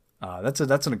 that's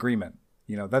an agreement.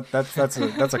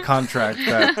 That's a contract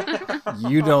that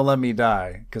you don't let me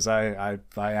die, because I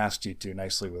asked you to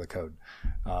nicely with a code.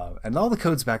 And all the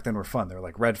codes back then were fun. They were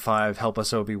like Red 5, Help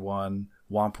Us Obi-Wan,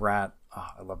 Womp Rat. Oh,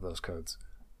 I love those codes.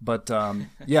 But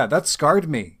yeah, that scarred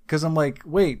me, because I'm like,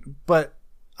 wait, but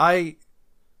I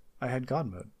had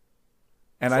God mode,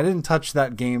 and I didn't touch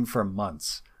that game for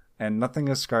months. And nothing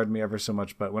has scarred me ever so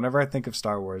much. But whenever I think of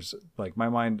Star Wars, like, my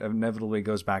mind inevitably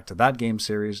goes back to that game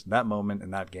series, that moment in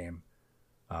that game.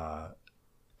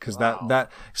 Because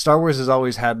that Star Wars has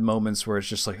always had moments where it's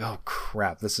just like, oh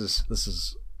crap, this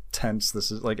is tense. This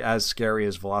is like as scary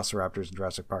as Velociraptors in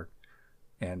Jurassic Park.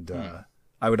 And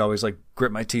I would always like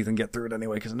grit my teeth and get through it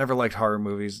anyway because I never liked horror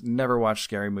movies, never watched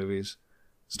scary movies.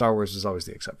 Star Wars is always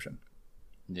the exception.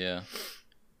 Yeah.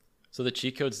 So the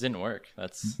cheat codes didn't work.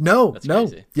 That's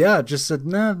crazy. Yeah, just said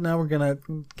no. We're gonna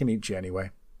eat you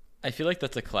anyway. I feel like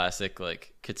that's a classic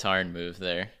like Katarn move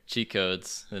there. Cheat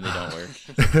codes, and they don't work.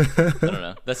 I don't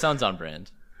know. That sounds on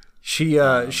brand.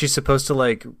 She's supposed to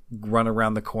like run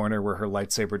around the corner where her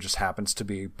lightsaber just happens to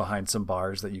be behind some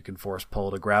bars that you can force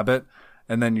pull to grab it,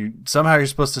 and then you're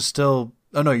supposed to still.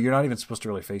 Oh no, you're not even supposed to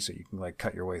really face it. You can like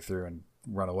cut your way through and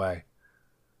run away.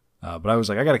 But I was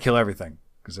like, I got to kill everything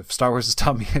because if Star Wars has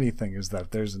taught me anything, is that if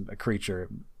there's a creature, it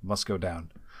must go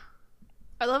down.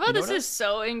 I love how this is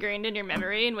so ingrained in your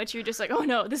memory, in which you're just like, oh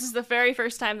no, this is the very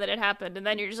first time that it happened, and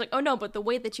then you're just like, oh no, but the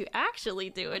way that you actually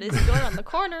do it is you go around the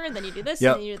corner, and then you do this,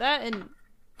 and then you do that, and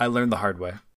I learned the hard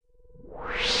way.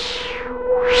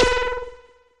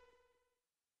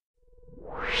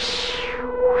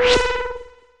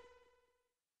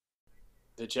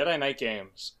 The Jedi Knight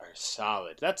games are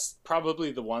solid. That's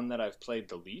probably the one that I've played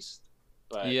the least.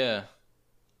 But yeah.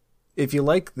 If you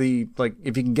if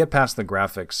you can get past the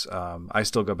graphics, I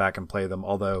still go back and play them,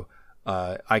 although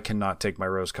I cannot take my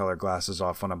rose-colored glasses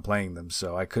off when I'm playing them,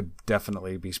 so I could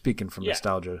definitely be speaking from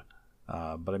nostalgia.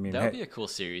 But I mean, that would be a cool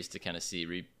series to kind of see,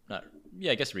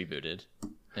 rebooted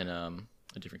in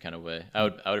a different kind of way. I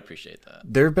would appreciate that.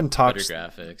 There have been talks, better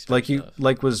graphics,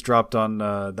 like was dropped on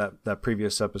that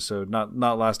previous episode,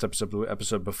 not last episode, but the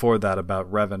episode before that about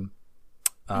Revan.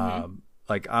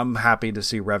 Like, I'm happy to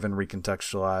see Revan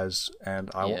recontextualized, and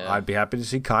I'd be happy to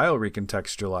see Kyle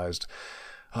recontextualized.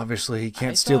 Obviously, he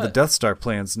can't steal the Death Star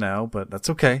plans now, but that's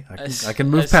okay. I can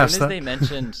move past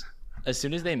that. As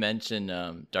soon as they mentioned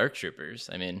Dark Troopers,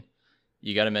 I mean,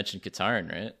 you got to mention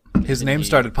Katarn, right? His name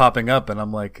started popping up, and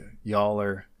I'm like, y'all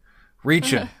are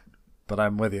reaching, but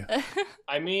I'm with you.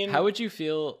 I mean, how would you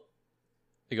feel?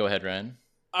 Go ahead, Ryan.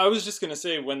 I was just going to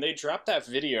say, when they dropped that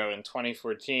video in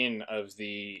 2014 of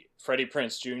the Freddie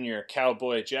Prinze Jr.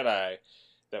 cowboy Jedi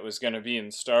that was going to be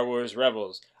in Star Wars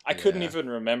Rebels, I couldn't even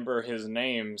remember his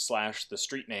name / the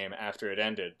street name after it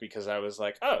ended, because I was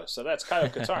like, oh, so that's Kyle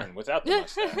Katarn without the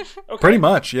mustache. Okay. Pretty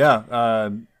much, yeah.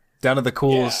 Down to the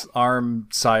coolest arm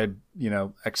side,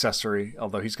 accessory,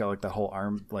 although he's got like that whole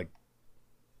arm, like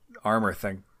armor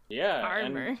thing. Yeah.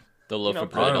 Armor. The loaf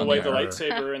of bread putting on away the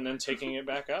lightsaber and then taking it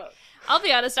back up. I'll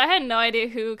be honest, I had no idea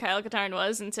who Kyle Katarn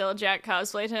was until Jack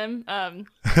cosplayed him. And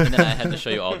then I had to show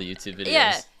you all the YouTube videos.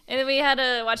 Yeah, and then we had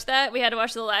to watch that. We had to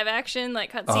watch the live action,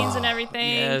 like cutscenes and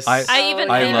everything. Yes. I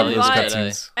love those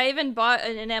cutscenes. I even bought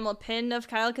an enamel pin of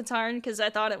Kyle Katarn because I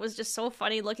thought it was just so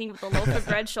funny looking with the loaf of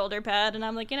bread shoulder pad, and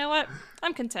I'm like, you know what?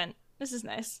 I'm content. This is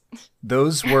nice.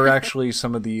 Those were actually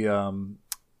some of the.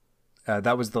 At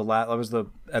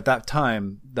that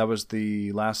time, that was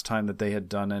the last time that they had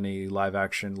done any live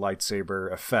action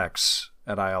lightsaber effects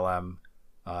at ILM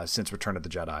since Return of the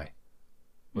Jedi.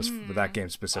 Was for that game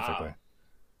specifically. Wow.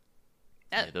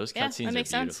 Yeah, those cutscenes are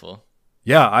beautiful. Sense.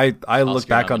 Yeah, I look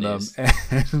back on them,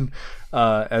 and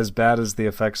as bad as the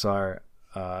effects are,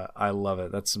 I love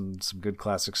it. That's some good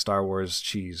classic Star Wars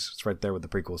cheese. It's right there with the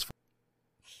prequels.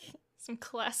 Some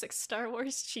classic Star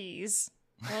Wars cheese.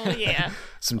 Oh yeah,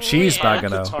 some cheese,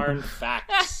 Bagano. Katarn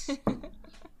facts.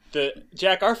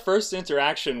 Jack, our first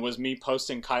interaction was me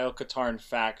posting Kyle Katarn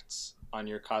facts on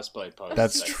your cosplay post.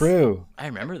 That's true. I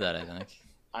remember that. I think.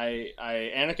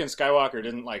 Anakin Skywalker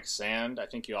didn't like sand. I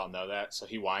think you all know that, so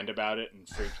he whined about it and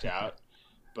freaked out.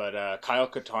 But Kyle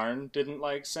Katarn didn't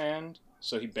like sand,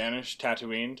 so he banished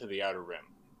Tatooine to the Outer Rim.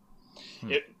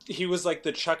 He was like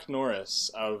the Chuck Norris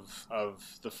of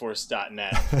the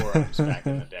Force.net forums back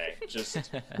in the day.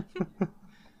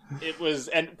 It was,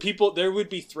 and people, there would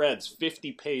be threads,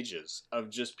 50 pages of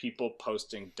just people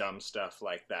posting dumb stuff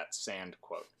like that sand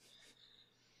quote.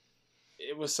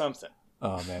 It was something.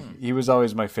 Oh man, he was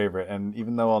always my favorite, and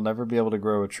even though I'll never be able to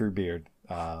grow a true beard,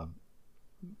 I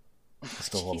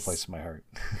still hold a place in my heart.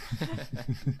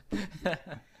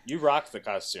 You rock the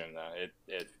costume, though.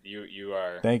 You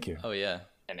are. Thank you. Oh yeah,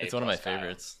 it's one of my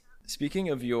favorites. Speaking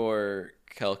of your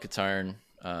Kyle Katarn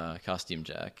costume,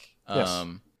 Jack. Yes.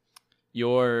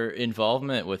 Your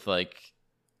involvement with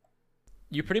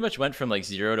you pretty much went from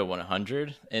 0 to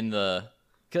 100 in the.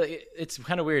 It's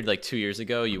kind of weird. 2 years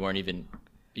ago, you weren't even.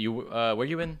 Were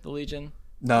you in the Legion?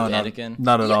 No, Anakin?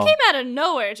 Not at all. You came out of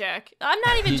nowhere, Jack. I'm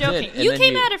not even joking. You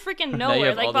came out of freaking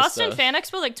nowhere. Boston Fan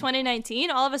Expo 2019,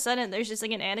 all of a sudden there's just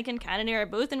an Anakin kind of near our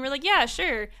booth, and we're like, yeah,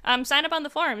 sure. Sign up on the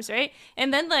forums, right?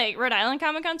 And then Rhode Island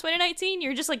Comic Con 2019,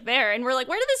 you're just there, and we're like,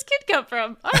 where did this kid come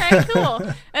from? All right,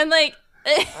 cool. And I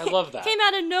love that. Came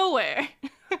out of nowhere.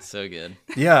 So good.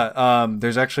 Yeah,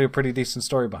 there's actually a pretty decent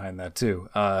story behind that too.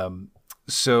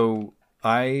 so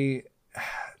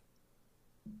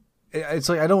it's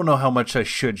like I don't know how much I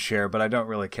should share, but I don't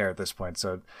really care at this point.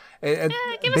 So give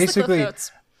basically, us the Cliff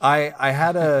Notes. I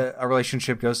had a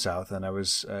relationship go south, and it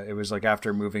was like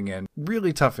after moving in,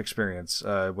 really tough experience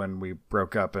when we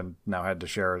broke up and now had to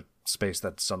share a space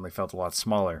that suddenly felt a lot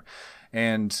smaller,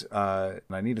 and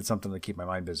I needed something to keep my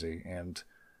mind busy, and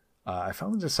I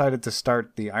finally decided to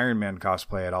start the Iron Man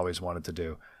cosplay I'd always wanted to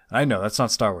do. I know that's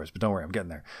not Star Wars, but don't worry, I'm getting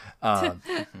there.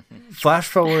 Flash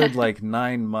forward like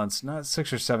 9 months, not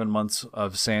 6 or 7 months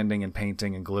of sanding and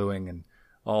painting and gluing and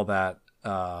all that.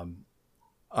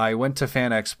 I went to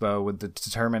Fan Expo with the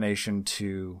determination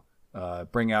to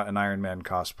bring out an Iron Man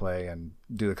cosplay and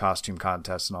do the costume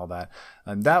contest and all that.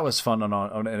 And that was fun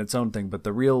on its own thing. But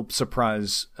the real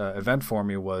surprise event for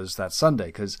me was that Sunday,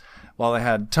 because while I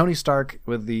had Tony Stark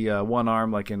with the one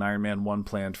arm, like in Iron Man 1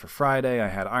 planned for Friday, I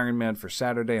had Iron Man for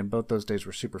Saturday, and both those days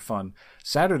were super fun.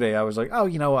 Saturday, I was like, oh,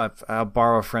 you know what? I'll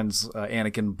borrow a friend's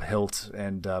Anakin hilt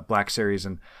and Black Series,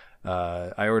 and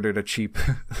I ordered a cheap,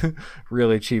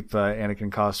 really cheap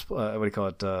Anakin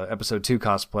episode 2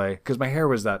 cosplay, because my hair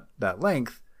was that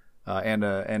length, and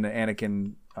an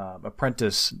Anakin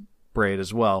apprentice braid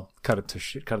as well, cut it to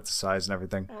size and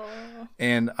everything. Aww.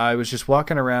 And I was just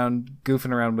walking around,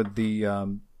 goofing around with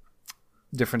the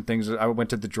different things. I went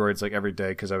to the droids like every day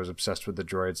because I was obsessed with the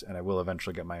droids, and I will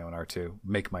eventually get my own R2,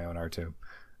 make my own R2.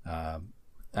 I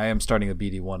am starting a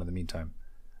BD1 in the meantime.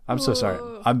 I'm so sorry.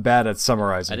 I'm bad at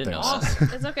summarizing things. Awesome.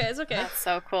 It's okay. That's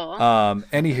so cool.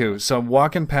 Anywho, so I'm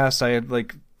walking past, I had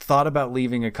like thought about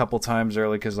leaving a couple times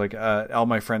early because like all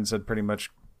my friends had pretty much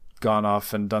gone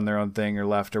off and done their own thing or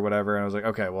left or whatever. And I was like,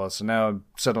 okay, well, so now I'm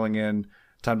settling in.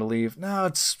 Time to leave. No,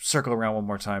 let's circle around one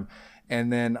more time.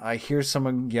 And then I hear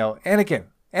someone yell, Anakin!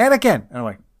 And I'm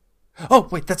like, oh,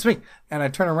 wait, that's me. And I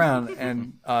turn around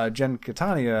and Jen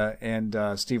Catania and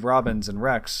Steve Robbins and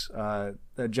Rex,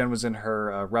 Jen was in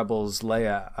her Rebels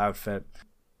Leia outfit.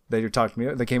 They talked to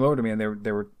me. They came over to me and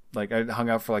they were like, I hung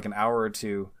out for like an hour or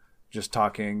two just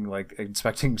talking, like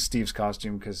inspecting Steve's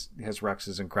costume because his Rex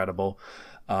is incredible.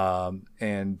 That's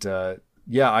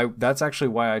actually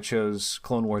why I chose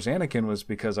Clone Wars Anakin, was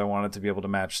because I wanted to be able to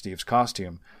match Steve's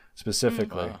costume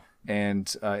specifically. Wow.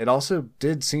 And it also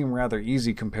did seem rather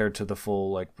easy compared to the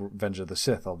full like Revenge of the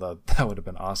Sith, although that would have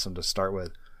been awesome to start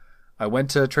with. I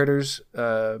went to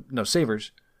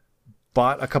Savers,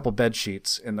 bought a couple bed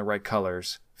sheets in the right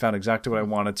colors, found exactly what I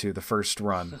wanted to the first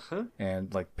run,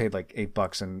 and like paid like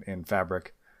 $8 in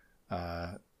fabric.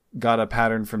 Got a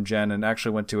pattern from Jen and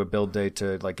actually went to a build day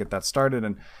to like get that started,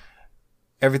 and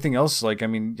everything else, like, I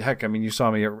mean, you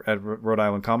saw me at Rhode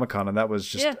Island Comic-Con, and that was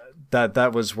just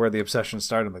that was where the obsession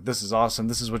started. I'm like, this is awesome.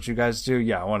 This is what you guys do.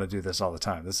 Yeah, I want to do this all the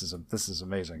time. This is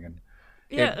amazing.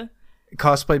 And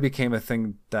cosplay became a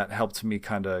thing that helped me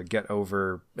kind of get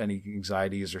over any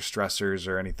anxieties or stressors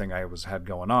or anything I had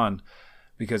going on,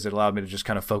 because it allowed me to just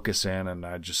kind of focus in, and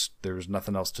there was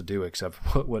nothing else to do except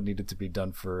what needed to be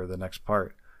done for the next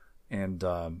part. And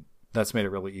that's made it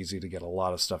really easy to get a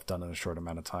lot of stuff done in a short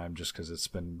amount of time, just because it's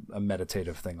been a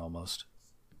meditative thing almost.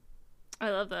 I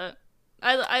love that.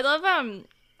 I love awesome.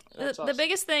 The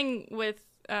biggest thing with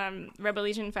Rebel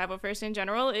Legion Fableverse in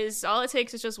general is all it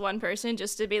takes is just one person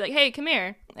just to be like, hey, come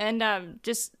here, and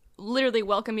just literally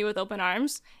welcome you with open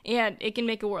arms, and it can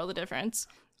make a world of difference.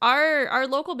 Our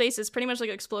local base has pretty much like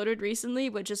exploded recently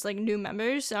with just like new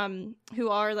members who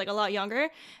are like a lot younger,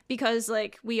 because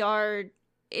like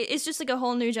it's just like a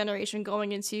whole new generation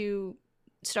going into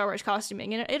Star Wars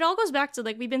costuming. And it all goes back to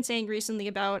like we've been saying recently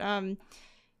about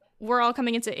we're all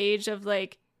coming into age of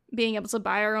like being able to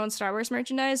buy our own Star Wars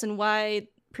merchandise, and why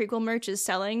prequel merch is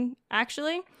selling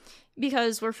actually,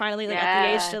 because we're finally like at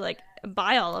the age to like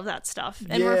buy all of that stuff,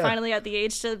 and we're finally at the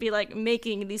age to be like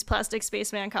making these plastic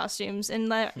spaceman costumes,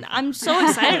 and I'm so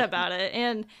excited about it,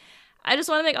 and I just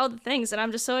want to make all the things, and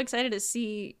I'm just so excited to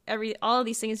see all of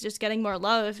these things just getting more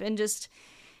love, and just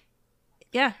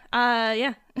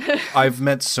I've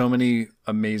met so many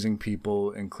amazing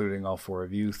people, including all four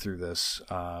of you, through this.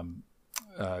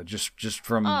 Just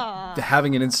from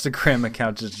having an Instagram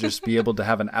account to just be able to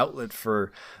have an outlet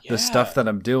for the stuff that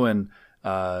I'm doing,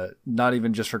 not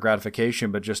even just for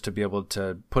gratification, but just to be able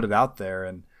to put it out there.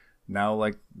 And now,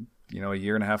 like, a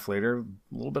year and a half later, a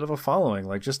little bit of a following,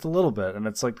 like just a little bit. And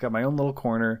it's like got my own little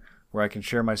corner where I can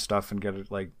share my stuff and get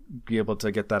it, like, be able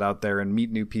to get that out there and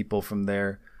meet new people from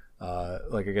there.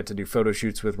 Like I get to do photo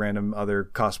shoots with random other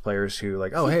cosplayers who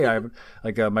like, oh, hey, I'm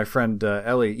like my friend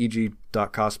Ellie,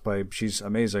 EG.cosplay. She's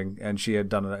amazing. And she had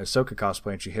done an Ahsoka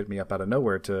cosplay, and she hit me up out of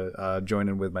nowhere to join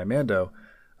in with my Mando.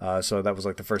 So that was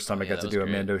like the first time I got to that do a was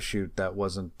great. Mando shoot that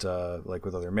wasn't like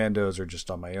with other Mandos or just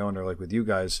on my own or like with you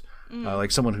guys.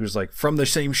 Like someone who's like from the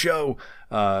same show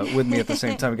with me at the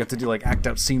same time. I got to do like act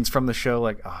out scenes from the show.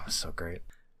 Like, oh, it was so great.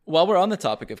 While we're on the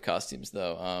topic of costumes,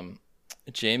 though,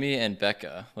 Jamie and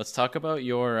Becca, let's talk about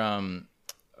your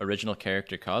original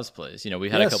character cosplays. You know, we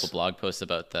had a Yes. couple blog posts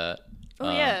about that.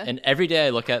 Oh, yeah. And every day I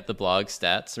look at the blog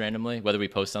stats randomly, whether we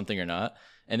post something or not.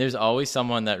 And there's always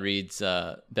someone that reads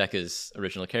Becca's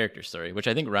original character story, which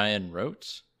I think Ryan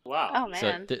wrote. Wow. Oh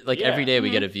man. So Yeah. every day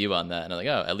we get a view on that, and I'm like,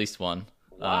 oh, at least one.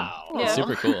 Wow. It's Yeah.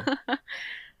 super cool.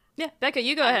 Yeah, Becca,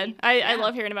 you go ahead. I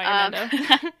love hearing about your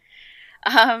Mando.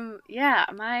 Yeah,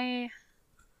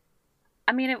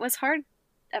 I mean, it was hard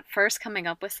at first coming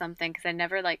up with something because I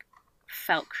never like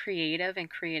felt creative in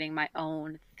creating my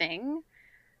own thing.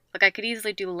 Like I could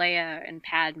easily do Leia and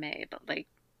Padme, but like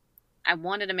I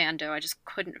wanted a Mando, I just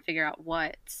couldn't figure out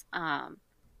what. And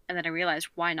then I realized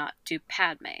why not do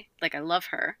Padme? Like I love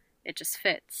her, it just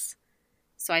fits.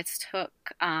 So I took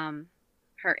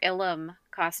her Ilum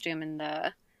costume in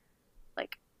the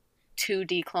like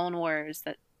 2D Clone Wars,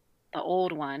 that the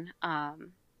old one,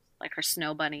 like her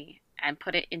snow bunny, and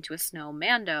put it into a snow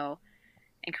Mando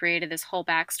and created this whole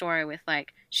backstory with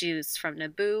like she was from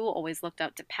Naboo, always looked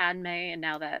up to Padme, and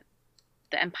now that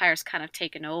the Empire's kind of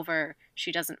taken over,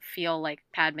 she doesn't feel like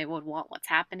Padme would want what's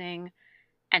happening,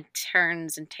 and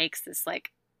turns and takes this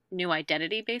like new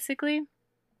identity basically.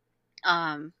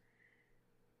 And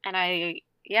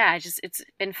it's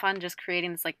been fun just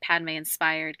creating this like Padme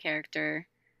inspired character,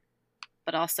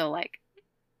 but also like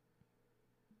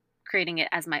creating it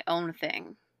as my own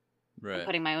thing, Right.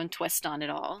 putting my own twist on it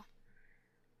all.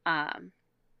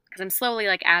 Because I'm slowly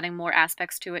like adding more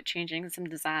aspects to it, changing some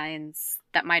designs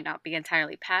that might not be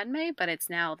entirely Padme, but it's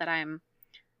now that I'm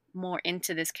more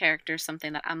into this character,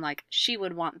 something that I'm like, she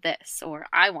would want this, or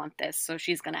I want this, so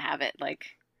she's gonna have it. Like,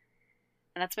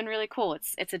 and that's been really cool.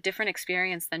 It's a different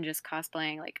experience than just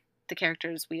cosplaying like the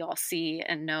characters we all see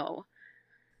and know.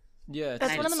 Yeah,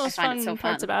 That's I one of the just- most I find it fun so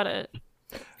parts fun. about it.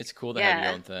 it's cool to have Yeah.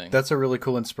 your own thing. That's a really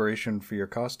cool inspiration for your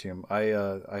costume. I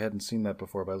hadn't seen that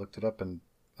before, but I looked it up and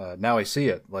now I see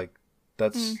it. Like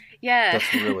that's Yeah,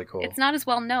 that's really cool. it's not as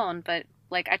well known, but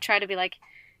like I try to be like,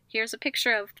 here's a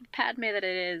picture of the Padme that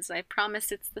it is. I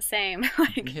promise it's the same.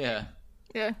 Like, Yeah.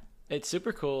 Yeah. It's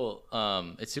super cool.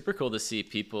 It's super cool to see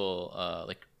people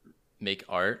like make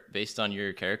art based on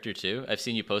your character too. I've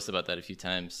seen you post about that a few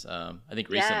times. I think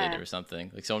recently Yeah. there was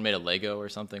something like someone made a Lego or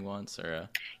something once, or a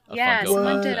yeah, Funko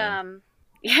someone Pop did. thing.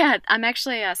 Yeah, I'm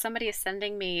actually somebody is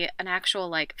sending me an actual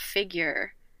like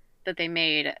figure that they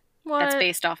made What? that's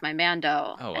based off my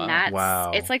Mando, Oh, wow. and that's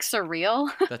Wow. it's like surreal.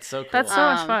 That's so cool. That's so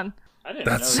much Um, fun. I didn't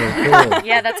That's know so that. cool.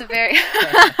 Yeah, that's a very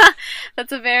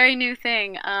that's a very new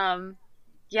thing.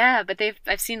 Yeah, but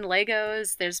I've seen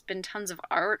Legos. There's been tons of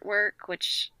artwork,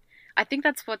 which I think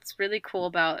that's what's really cool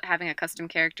about having a custom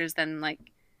characters than like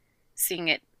seeing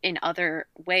it in other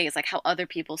ways, like how other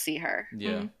people see her.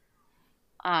 Yeah.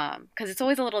 Because it's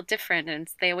always a little different, and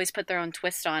they always put their own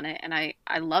twist on it, and I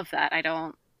love that.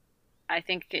 I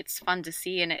think it's fun to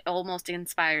see, and it almost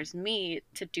inspires me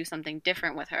to do something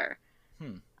different with her.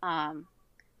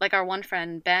 Like our one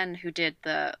friend Ben, who did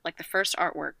the first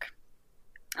artwork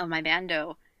of my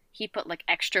Mando, he put like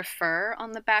extra fur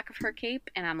on the back of her cape,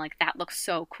 and I'm like, that looks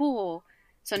so cool.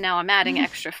 So now I'm adding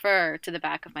extra fur to the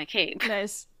back of my cape.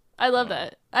 Nice. I love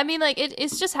that. I mean, like,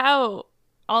 it's just how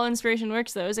all inspiration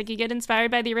works, though. Is like you get inspired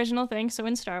by the original thing. So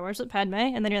in Star Wars with Padme,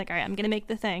 and then you're like, all right, I'm going to make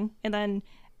the thing. And then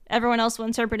everyone else will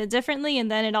interpret it differently. And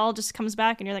then it all just comes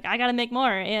back, and you're like, I got to make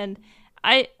more. And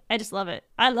I just love it.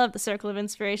 I love the circle of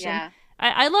inspiration. Yeah.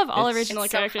 I love all It's- original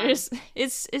It's so characters.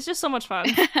 It's just so much fun.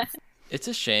 It's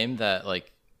a shame that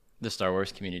like the Star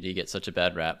Wars community gets such a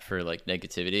bad rap for like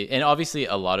negativity, and obviously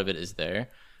a lot of it is there,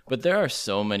 but there are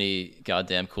so many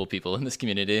goddamn cool people in this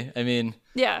community. I mean,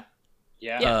 Yeah.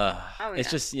 Yeah. Oh, it's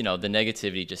yeah. just, you know, the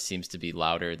negativity just seems to be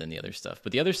louder than the other stuff.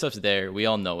 But the other stuff's there. We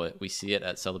all know it. We see it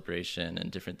at Celebration and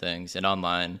different things and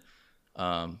online.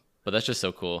 But that's just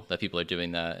so cool that people are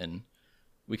doing that, and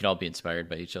we can all be inspired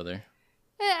by each other.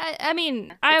 I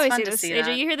mean, I It's always fun say to this, see AJ.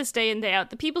 that. You hear this day in, day out.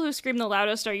 The people who scream the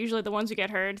loudest are usually the ones who get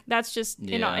heard. That's just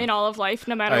Yeah. in all of life,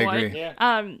 no matter I what. agree.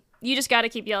 Yeah. You just got to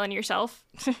keep yelling yourself.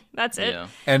 That's it. Yeah.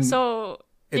 And So,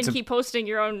 it's and a- keep posting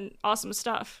your own awesome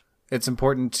stuff. it's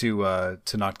important to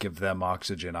not give them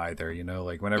oxygen either, you know,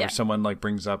 like whenever Yeah. someone like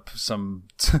brings up some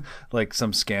like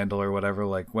some scandal or whatever,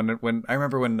 like when I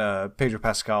remember when Pedro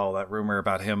Pascal, that rumor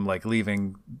about him like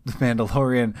leaving the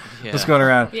Mandalorian was Yeah. going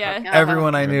around, Yeah.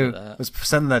 everyone I knew remember that. was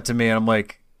sending that to me, and I'm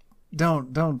like,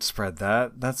 don't spread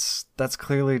that, that's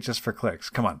clearly just for clicks,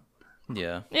 come on.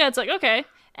 Yeah. Yeah, it's like, okay.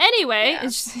 Anyway, Yeah.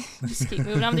 just keep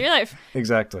moving on with your life.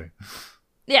 Exactly.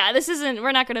 Yeah,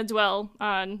 we're not going to dwell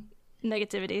on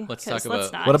negativity. Let's 'cause talk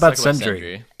about not. What about let's talk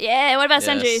Sendry? Yeah, what about Yes.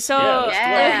 Sendry? So,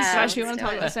 Yeah, gosh, we let's want to do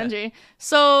talk it. about Sendry.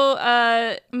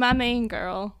 So, my main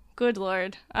girl, good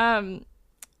lord.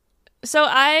 So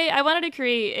I wanted to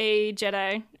create a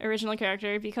Jedi original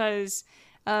character because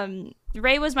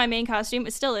Rey was my main costume.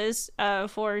 It still is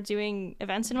for doing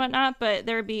events and whatnot, but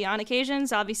there would be on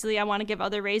occasions, obviously, I want to give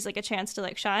other Reys like a chance to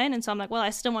like shine. And so I'm like, well,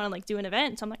 I still want to like do an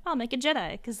event. So I'm like, I'll make a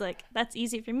Jedi because like that's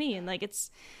easy for me. And like it's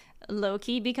low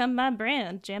key become my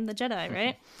brand, Jam the Jedi,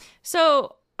 right?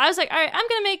 So I was like, all right, I'm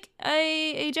going to make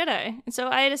a Jedi. And so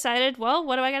I decided, well,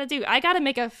 what do I got to do? I got to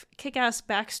make a kick-ass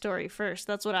backstory first.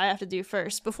 That's what I have to do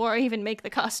first before I even make the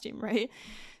costume, right?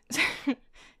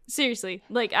 Seriously.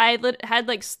 Like, I had,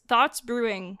 like, thoughts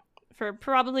brewing for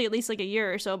probably at least, like, a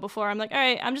year or so before I'm like, all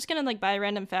right, I'm just going to, like, buy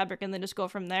random fabric and then just go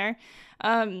from there.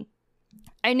 I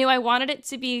knew I wanted it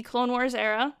to be Clone Wars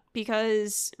era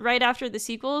because right after the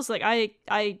sequels, like,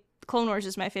 I Clone Wars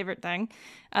is my favorite thing.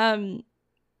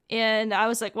 And I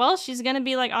was like, well, she's going to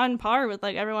be, like, on par with,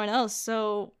 like, everyone else.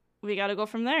 So we got to go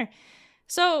from there.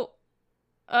 So,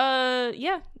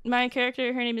 yeah, my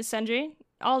character, her name is Sendry.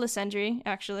 All the Sendry,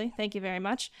 actually. Thank you very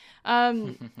much. Yeah,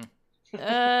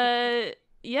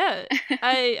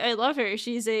 I love her.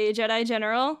 She's a Jedi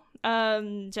General.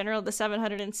 General of the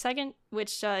 702nd,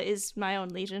 which is my own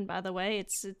legion, by the way.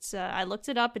 It's I looked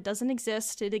it up. It doesn't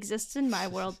exist. It exists in my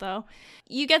world, though.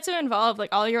 You get to involve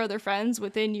like all your other friends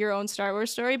within your own Star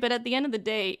Wars story, but at the end of the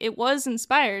day, it was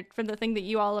inspired from the thing that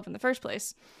you all love in the first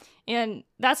place. And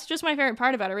that's just my favorite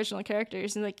part about original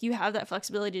characters, and like you have that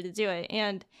flexibility to do it.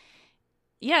 And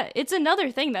yeah, it's another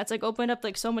thing that's like opened up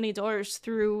like so many doors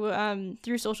through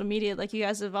social media, like you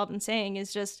guys have all been saying,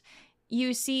 is just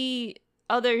you see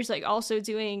others like also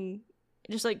doing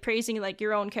just like praising like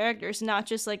your own characters, not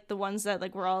just like the ones that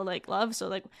like we're all like love. So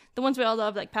like the ones we all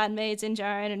love, like Padme, Din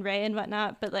Djarin, and Rey and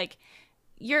whatnot, but like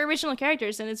your original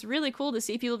characters. And it's really cool to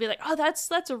see people be like, oh, that's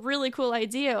a really cool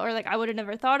idea, or like I would have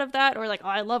never thought of that, or like, oh,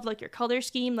 I love like your color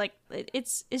scheme. Like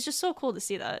it's just so cool to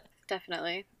see that.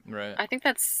 Definitely. Right. I think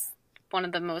that's one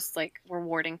of the most like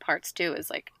rewarding parts too, is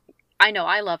like I know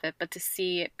I love it, but to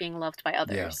see it being loved by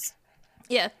others.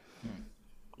 Yeah.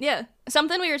 Yeah.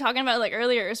 Something we were talking about like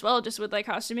earlier as well, just with like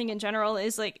costuming in general,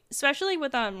 is like, especially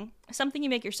with something you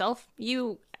make yourself,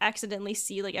 you accidentally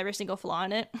see like every single flaw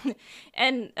in it.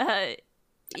 And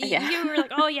you were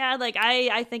like, oh yeah, like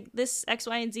I think this X,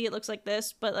 Y, and Z, it looks like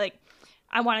this, but like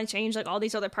I want to change like all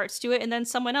these other parts to it. And then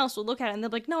someone else will look at it and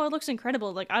they're like, no, it looks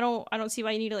incredible. Like I don't see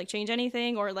why you need to like change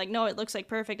anything, or like, no, it looks like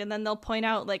perfect. And then they'll point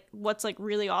out like what's like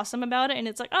really awesome about it. And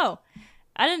it's like, oh,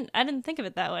 I didn't think of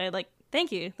it that way. Like,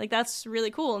 thank you. Like, that's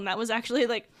really cool. And that was actually,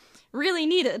 like, really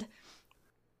needed.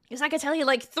 Because I could tell you,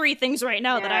 like, 3 things right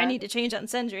now that I need to change on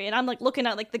Sendry. And I'm, like, looking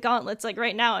at, like, the gauntlets, like,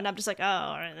 right now. And I'm just like,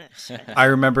 oh. I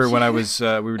remember when I was,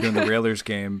 we were doing the Railers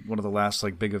game, one of the last,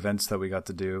 like, big events that we got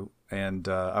to do. And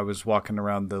I was walking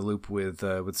around the loop with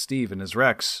Steve and his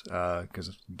Rex.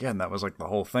 Because, again, that was, like, the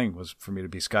whole thing was for me to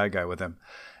be Sky Guy with him.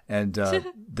 And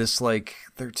this like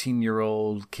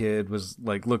 13-year-old kid was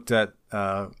like looked at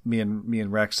me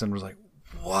and Rex and was like,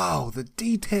 "Wow, the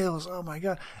details! Oh my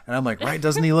god!" And I'm like, "Right?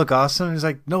 Doesn't he look awesome?" And he's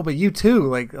like, "No, but you too."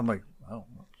 Like I'm like, "Oh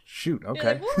shoot,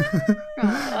 okay."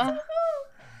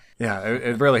 Yeah,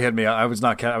 it really hit me. I was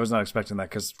not expecting that,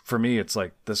 because for me, it's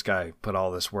like this guy put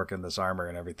all this work in this armor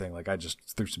and everything. Like I just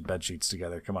threw some bed sheets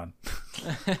together. Come on.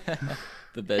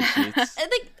 The bed sheets. I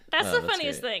think that's the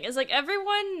funniest great. thing is like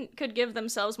everyone could give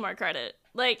themselves more credit.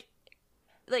 Like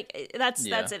that's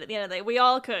it. At the end of the day, we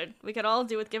could all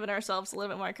do with giving ourselves a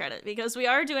little bit more credit, because we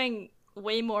are doing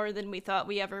way more than we thought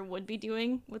we ever would be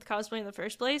doing with cosplay in the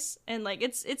first place. And like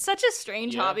it's such a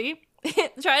strange hobby.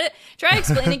 try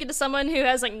explaining it to someone who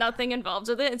has like nothing involved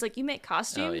with it. It's like, you make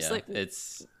costumes. Oh, yeah. Like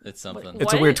It's something.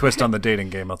 It's a weird twist on the dating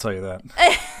game, I'll tell you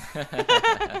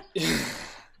that.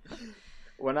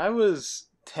 When I was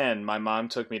 10, my mom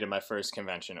took me to my first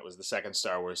convention. It was the second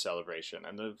Star Wars Celebration.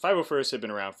 And the 501st had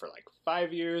been around for like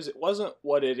 5 years. It wasn't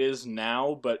what it is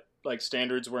now, but like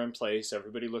standards were in place.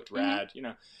 Everybody looked rad, you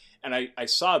know. And I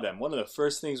saw them. One of the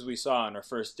first things we saw on our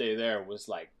first day there was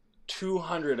like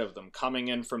 200 of them coming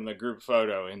in from the group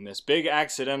photo in this big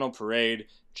accidental parade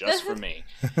just for me.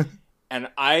 And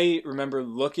I remember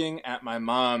looking at my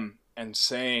mom and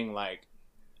saying like,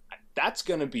 that's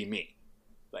going to be me.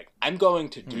 Like, I'm going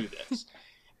to do this.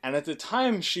 And at the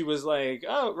time, she was like,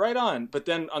 oh, right on. But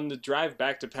then on the drive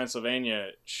back to Pennsylvania,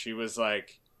 she was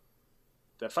like,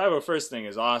 the 501st thing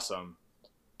is awesome.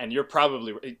 And you're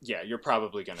probably going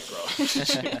to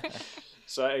grow.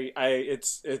 So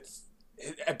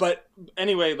But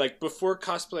anyway, like before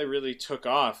cosplay really took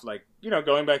off, like,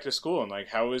 going back to school and like,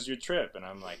 how was your trip? And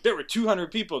I'm like, there were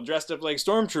 200 people dressed up like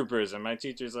stormtroopers. And my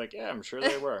teacher's like, yeah, I'm sure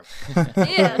they were.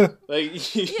 Yeah.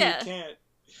 Like, you Yeah. can't.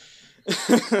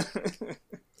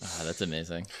 Oh, that's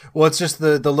amazing. Well, it's just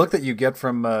the look that you get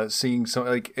from seeing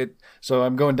So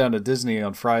I'm going down to Disney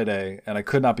on Friday, and I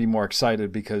could not be more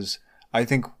excited because I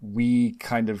think we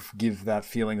kind of give that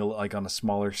feeling like on a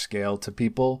smaller scale to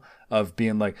people of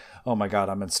being like, oh my God,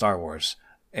 I'm in Star Wars.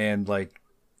 And like,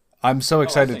 I'm so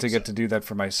excited to get to do that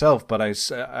for myself, but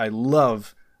I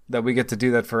love that we get to do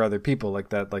that for other people like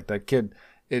that kid.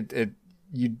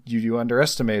 You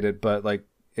underestimate it, but like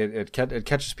it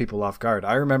catches people off guard.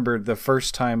 I remember the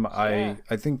first time I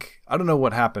think, I don't know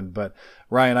what happened, but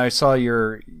Ryan, I saw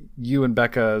you and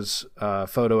Becca's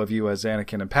photo of you as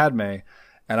Anakin and Padme.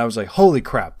 And I was like, "Holy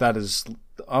crap! That is,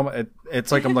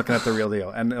 it's like I'm looking at the real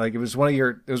deal." And like it was one of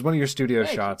your studio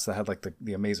shots that had like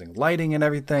the amazing lighting and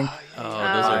everything. Oh,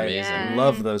 those are amazing. I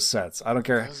love those sets. I don't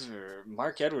care. Those are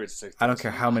Mark Edwards. I don't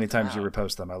care how many times you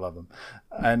repost them. I love them.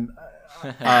 And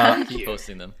Keep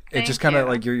posting them. it just kind of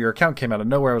like your account came out of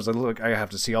nowhere. I was like, "Look, I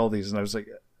have to see all these," and I was like,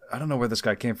 "I don't know where this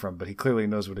guy came from, but he clearly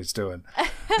knows what he's doing."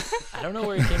 I don't know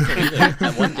where he came from either.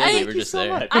 That one day we were just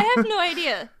there. I have no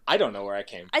idea. I don't know where I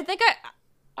came. I think I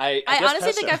I guess honestly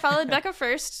Pesto. think I followed Becca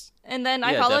first, and then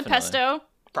I Yeah, followed definitely. Pesto,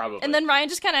 Probably. and then Ryan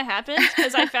just kind of happened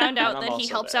because I found out I'm that he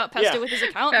also helps there. out Pesto Yeah. with his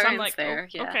account. So I'm Ryan's like, there,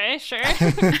 yeah. okay, sure.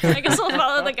 I guess I'll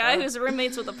follow the guy who's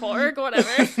roommates with a porg, whatever.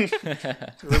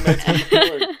 Roommates with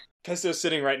the board. Pesto's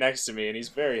sitting right next to me, and he's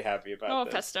very happy about Oh,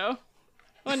 this. Pesto.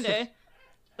 One day.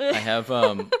 I have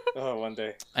Oh, one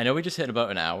day. I know we just hit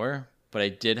about an hour, but I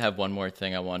did have one more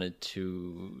thing I wanted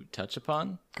to touch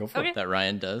upon Go for Okay. it. that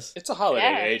Ryan does. It's a holiday,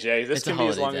 Yeah. AJ. This It's a can be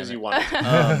as holiday, long damn as it. you want. it.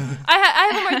 I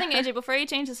have one more thing, AJ, before you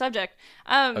change the subject.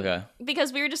 Okay.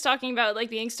 Because we were just talking about like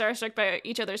being starstruck by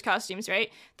each other's costumes, right?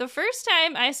 The first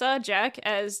time I saw Jack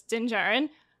as Din Djarin,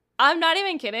 I'm not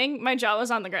even kidding. My jaw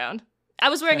was on the ground. I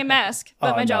was wearing a mask,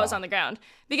 but Oh, my jaw no. was on the ground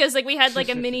because like we had like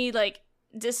a mini like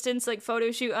distance like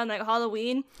photo shoot on like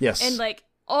Halloween, Yes. and like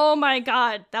oh my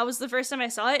God, that was the first time I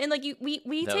saw it. And like we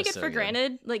That take was it so for good.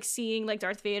 granted, like seeing like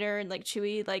Darth Vader and like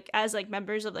Chewie like as like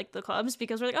members of like the clubs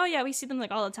because we're like, oh yeah, we see them like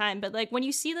all the time. But like when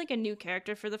you see like a new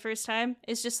character for the first time,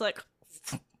 it's just like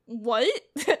what?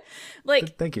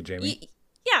 Like Thank you, Jamie.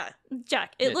 yeah,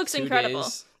 Jack, it Yeah, looks 2 incredible.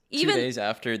 days- Even 2 days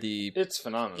after the It's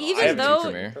phenomenal. Even I haven't though-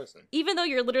 seen it in person. even though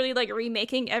you're literally like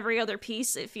remaking every other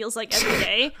piece, it feels like every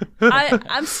day.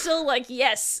 I'm still like,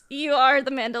 yes, you are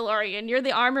the Mandalorian. You're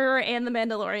the armorer and the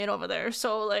Mandalorian over there.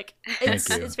 So like, it's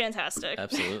Thank you. it's fantastic.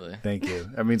 absolutely Thank you.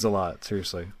 That means a lot.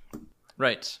 Seriously.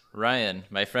 right. Ryan,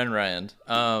 my friend Ryan.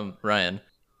 Ryan,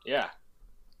 Yeah.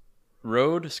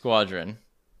 Road Squadron.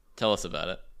 Tell us about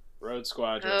it. Road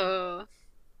Squadron. Oh,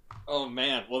 Oh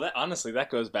man, well that honestly that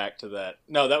goes back to that.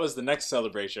 No, that was the next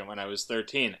celebration when I was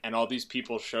 13 and all these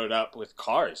people showed up with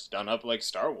cars done up like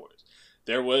Star Wars.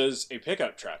 There was a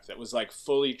pickup truck that was like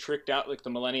fully tricked out like the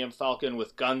Millennium Falcon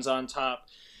with guns on top.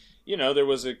 There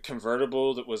was a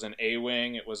convertible that was an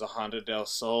A-Wing, it was a Honda Del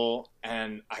Sol,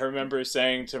 and I remember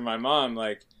saying to my mom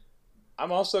like,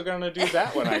 I'm also going to do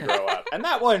that when I grow up. And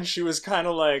that one she was kind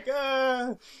of like,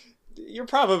 you're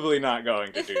probably not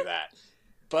going to do that.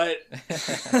 But,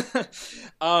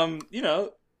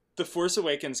 The Force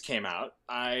Awakens came out.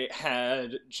 I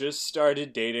had just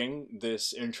started dating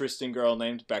this interesting girl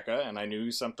named Becca, and I knew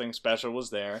something special was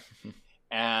there.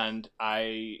 And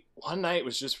one night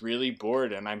was just really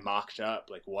bored, and I mocked up,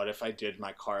 like, what if I did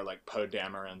my car like Poe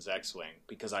Dameron's X-Wing?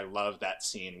 Because I love that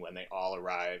scene when they all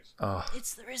arrive. Oh,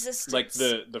 It's the resistance. Like,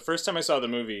 the first time I saw the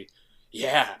movie,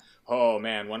 yeah. Oh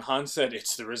man, when Han said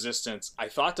it's the Resistance, I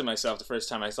thought to myself the first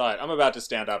time I saw it, I'm about to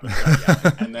stand up and start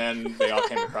yelling. And then they all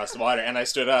came across the water, and I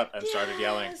stood up and started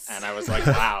yelling, and I was like,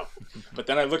 wow. But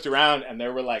then I looked around, and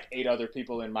there were like 8 other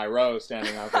people in my row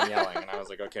standing up and yelling, and I was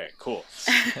like, okay, cool.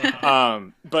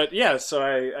 But yeah, so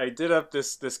I did up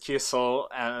this Kia Soul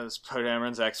as Poe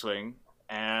Dameron's X-Wing,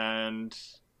 and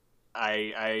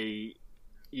I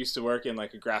used to work in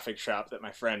like a graphic shop that my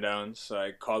friend owns, so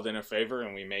I called in a favor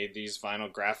and we made these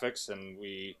vinyl graphics and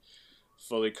we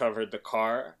fully covered the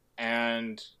car.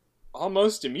 And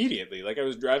almost immediately, like I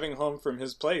was driving home from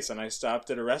his place and I stopped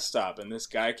at a rest stop and this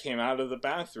guy came out of the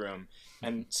bathroom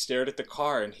and stared at the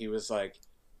car and he was like,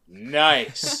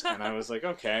 nice. And I was like,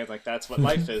 okay, like that's what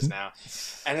life is now.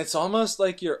 And it's almost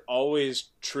like you're always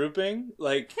trooping.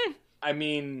 Like, I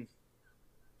mean,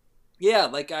 yeah,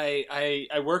 like I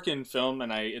work in film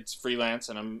and it's freelance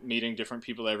and I'm meeting different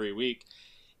people every week.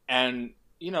 And,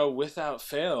 without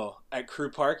fail, at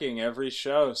crew parking every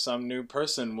show, some new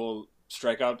person will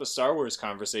strike up a Star Wars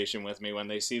conversation with me when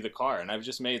they see the car. And I've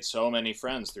just made so many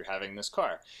friends through having this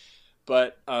car.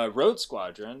 But Road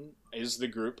Squadron is the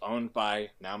group owned by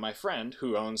now my friend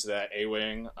who owns that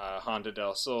A-Wing Honda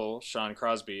del Sol, Sean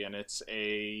Crosby, and it's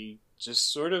a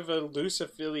just sort of a loose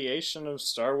affiliation of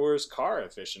Star Wars car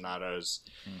aficionados.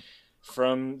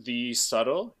 From the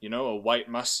subtle, a white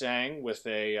Mustang with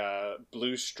a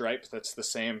blue stripe that's the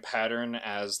same pattern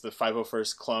as the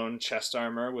 501st Clone chest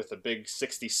armor with a big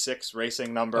 66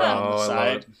 racing number on the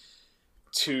side.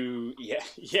 To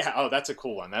oh, that's a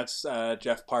cool one. That's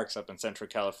Jeff Parks up in Central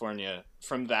California.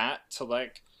 From that to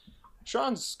like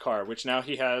Sean's car, which now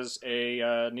he has a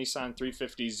Nissan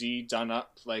 350Z done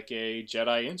up like a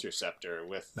Jedi Interceptor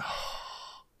with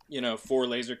 4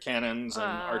 laser cannons and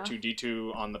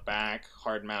R2D2 on the back,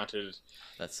 hard mounted.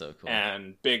 That's so cool.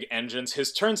 And big engines.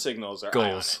 His turn signals are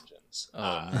ion engines.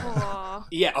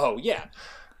 Yeah.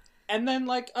 And then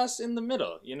like us in the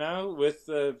middle, with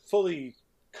the fully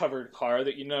covered car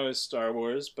that is Star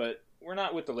Wars, but we're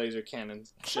not with the laser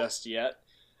cannons just yet.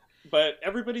 But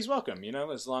everybody's welcome,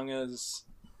 as long as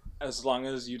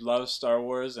you love Star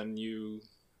Wars and you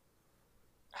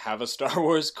have a Star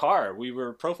Wars car. We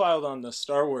were profiled on the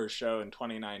Star Wars show in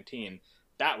 2019.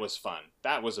 That was fun.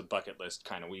 That was a bucket list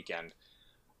kind of weekend.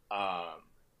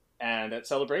 And at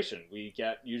Celebration, we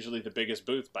get usually the biggest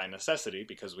booth by necessity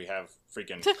because we have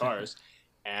freaking cars.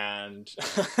 And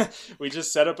we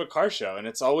just set up a car show, and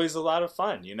it's always a lot of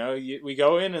fun. We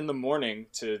go in the morning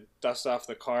to dust off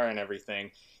the car and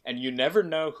everything, and you never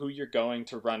know who you're going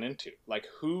to run into. Like,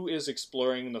 who is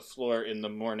exploring the floor in the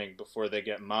morning before they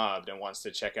get mobbed and wants to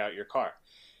check out your car.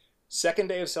 Second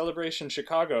day of Celebration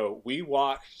Chicago, we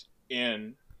walked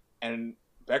in, and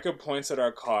Becca points at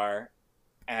our car,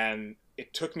 and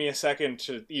it took me a second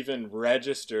to even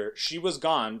register. She was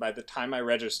gone by the time I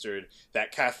registered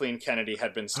that Kathleen Kennedy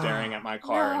had been staring at my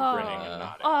car and grinning and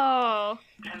nodding. Oh.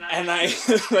 And I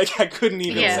I couldn't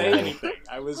even say anything.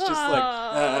 I was just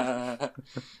like,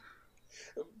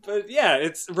 But yeah,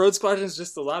 it's Road Squadron is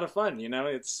just a lot of fun.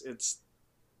 It's.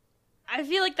 I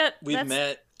feel like we've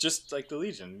met just like the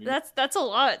Legion. That's a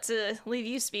lot to leave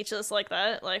you speechless like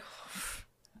that. Like.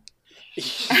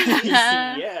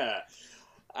 Yeah.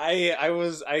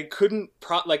 I couldn't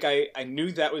I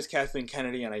knew that was Kathleen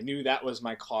Kennedy and I knew that was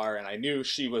my car and I knew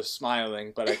she was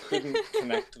smiling, but I couldn't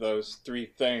connect those 3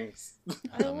 things.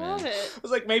 I love it. I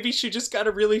was like, maybe she just got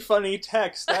a really funny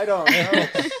text. I don't know.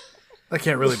 That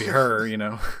can't really be her,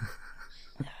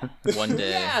 One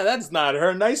day. Yeah, that's not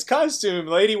her. Nice costume,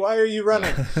 lady. Why are you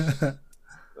running?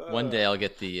 One day I'll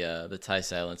get the TIE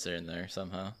silencer in there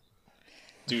somehow.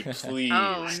 Dude, please.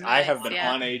 Oh, nice. I have been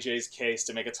on AJ's case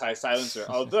to make a TIE silencer.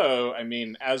 Although,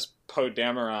 as Poe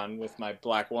Dameron with my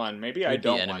Black One, maybe I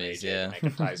don't want AJ to make a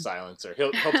TIE silencer.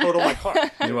 He'll total my car.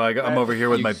 I'm over here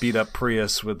with my beat up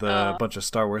Prius with a bunch of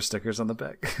Star Wars stickers on the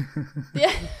back.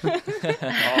 Yeah. Oh,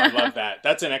 I love that.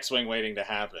 That's an X-wing waiting to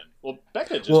happen. Well,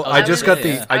 Becca just. Well, I just got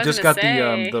the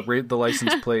say. the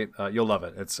license plate. You'll love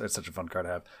it. It's such a fun car to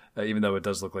have, even though it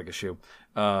does look like a shoe.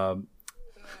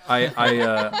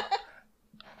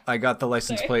 I got the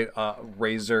license plate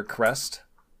Razor Crest.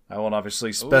 I won't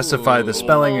obviously specify the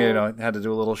spelling. I had to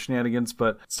do a little shenanigans,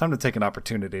 but it's time to take an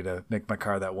opportunity to make my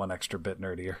car that one extra bit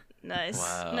nerdier. Nice.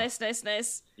 Wow.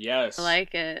 Nice. Yes. I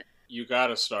like it. You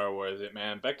gotta Star Wars it,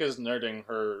 man. Becca's nerding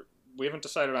her. We haven't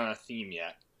decided on a theme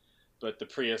yet, but the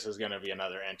Prius is going to be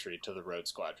another entry to the Road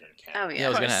Squadron camp. Oh, yeah. Yeah, I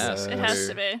was going to ask. It has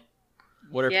to be.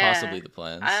 What are possibly the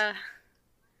plans?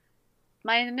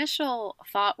 My initial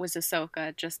thought was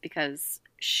Ahsoka, just because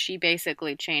she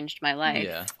basically changed my life.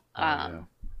 Yeah.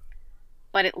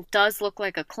 But it does look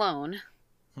like a clone.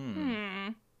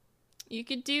 You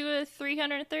could do a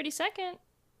 332nd.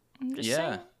 I'm just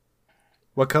saying.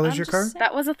 What color's your car?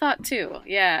 That was a thought too.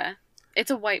 Yeah, it's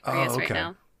a white Prius right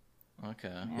now.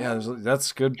 Okay. Yeah,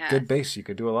 that's good. Yeah. Good base. You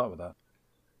could do a lot with that.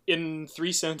 In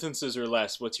 3 sentences or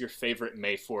less, what's your favorite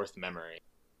May 4th memory?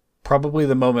 Probably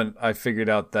the moment I figured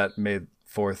out that May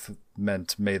 4th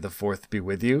meant May the 4th be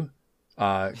with you.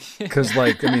 Because,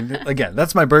 again,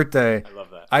 that's my birthday. I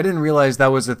love that. I didn't realize that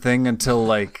was a thing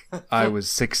until, I was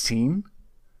 16.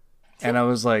 And I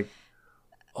was like,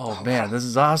 oh man, this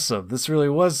is awesome. This really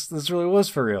was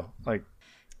for real. Like,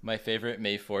 my favorite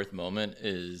May 4th moment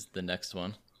is the next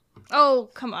one. Oh,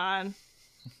 come on.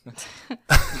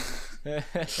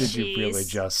 Did you really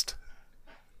just?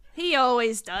 He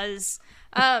always does.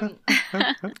 My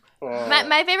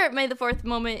favorite May the 4th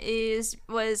moment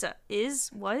was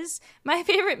my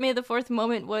favorite May the 4th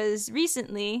moment was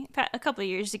recently, a couple of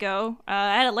years ago.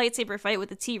 I had a lightsaber fight with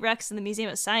a T-Rex in the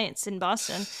Museum of Science in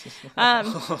Boston.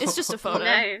 It's just a photo,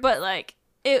 Nice. but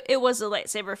it was a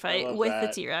lightsaber fight love with that.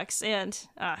 the T-Rex, and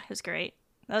it was great.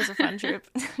 That was a fun troop.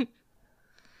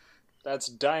 That's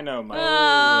Dynamite.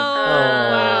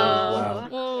 Wow.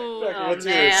 Oh, Becca, what's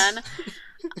man. yours?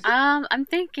 I'm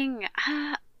thinking.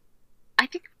 I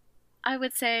think I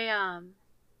would say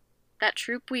that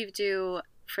troop we do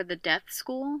for the death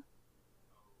school,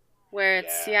 where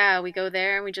it's we go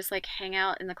there and we just like hang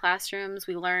out in the classrooms.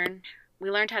 We learned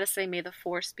how to say "May the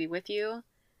Force be with you"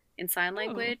 in sign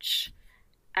language,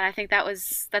 and I think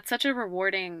that's such a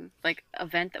rewarding like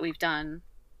event that we've done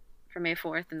for May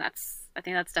 4th, and I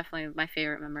think that's definitely my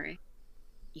favorite memory.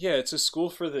 Yeah, it's a school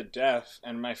for the deaf,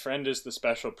 and my friend is the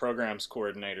special programs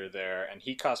coordinator there, and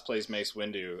he cosplays Mace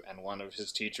Windu, and one of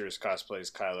his teachers cosplays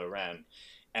Kylo Ren.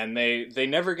 And they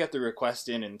never get the request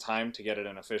in time to get it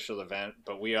an official event,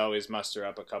 but we always muster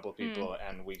up a couple people,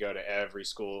 and we go to every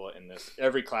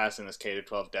class in this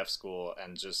K-12 deaf school,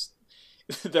 and just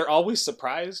they're always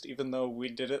surprised, even though we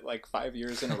did it like 5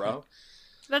 years in a row.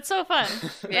 That's so fun.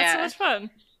 That's so much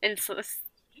fun. It's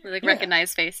like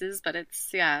recognized faces, but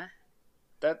it's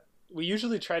That we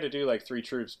usually try to do like 3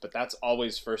 troops, but that's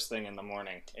always first thing in the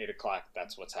morning, 8 o'clock.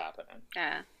 That's what's happening.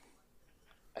 Yeah.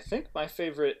 I think my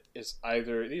favorite is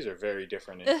either, these are very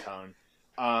different in tone,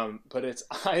 but it's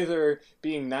either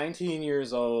being 19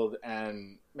 years old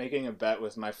and making a bet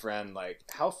with my friend, like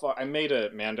how far, I made a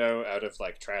Mando out of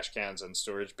like trash cans and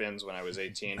storage bins when I was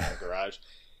 18 in a garage.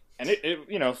 And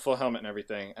it full helmet and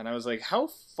everything. And I was like, how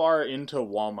far into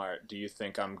Walmart do you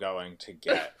think I'm going to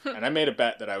get? And I made a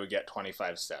bet that I would get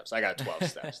 25 steps. I got 12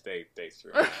 steps. They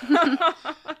threw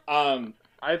it.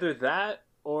 Either that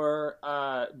or,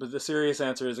 but the serious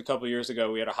answer is a couple years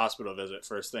ago, we had a hospital visit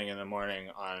first thing in the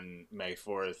morning on May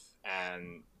 4th.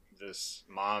 And this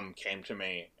mom came to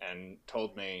me and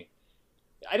told me,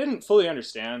 I didn't fully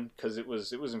understand because it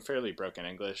was in fairly broken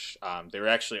English. They were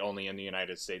actually only in the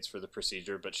United States for the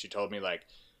procedure, but she told me like,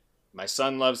 my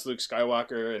son loves Luke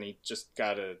Skywalker and he just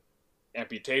got a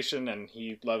amputation and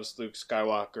he loves Luke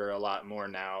Skywalker a lot more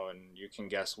now, and you can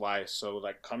guess why. So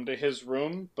like, come to his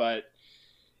room, but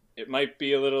it might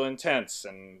be a little intense.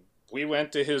 And we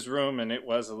went to his room and it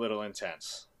was a little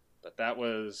intense, but that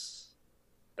was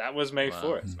May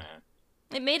 4th, man.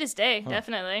 It made his day,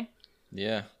 definitely.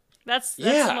 Yeah. That's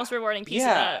the most rewarding piece of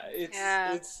that.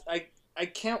 It's I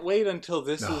can't wait until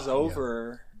this is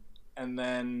over, and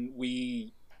then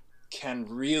we can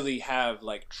really have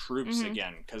like troops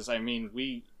again. Because I mean,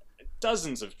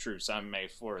 dozens of troops on May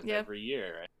 4th every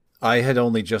year. I had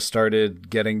only just started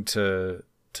getting to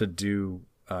do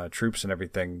troops and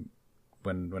everything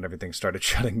when everything started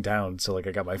shutting down. So like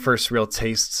I got my first real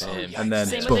tastes, and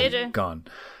then boom, gone.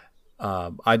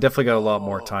 I definitely got a lot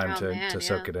more time to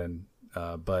soak it in.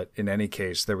 But in any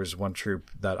case, there was one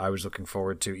troop that I was looking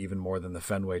forward to even more than the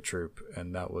Fenway troop,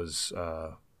 and that was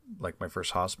like my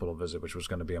first hospital visit, which was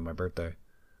going to be on my birthday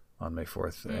on May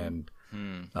 4th. And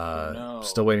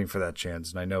still waiting for that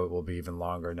chance, and I know it will be even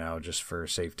longer now just for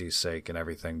safety's sake and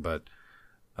everything. But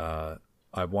I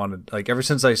wanted, like, ever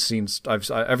since I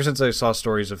saw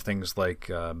stories of things like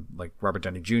Robert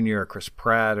Downey Jr. or Chris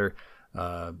Pratt or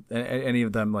any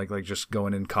of them like just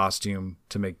going in costume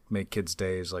to make kids'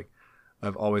 days, like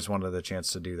I've always wanted the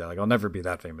chance to do that. Like I'll never be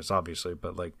that famous, obviously,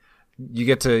 but like you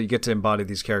get to embody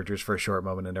these characters for a short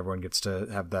moment, and everyone gets to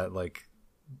have that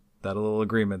little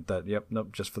agreement that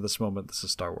just for this moment, this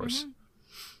is Star Wars.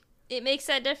 It makes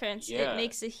that difference. It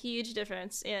makes a huge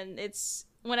difference, and it's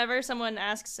whenever someone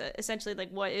asks essentially like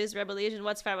what is Rebel Legion,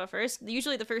 what's 501st,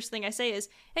 usually the first thing I say is,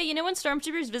 hey, you know when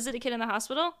stormtroopers visit a kid in the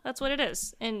hospital, that's what it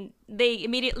is, and they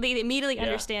immediately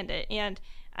understand it, and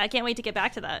I can't wait to get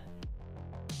back to that.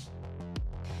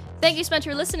 Thank you so much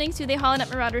for listening to the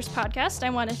Holonet Marauders podcast. I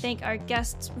want to thank our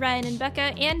guests Ryan and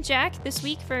Becca and Jack this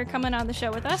week for coming on the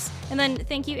show with us. And then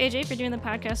thank you, AJ, for doing the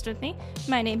podcast with me.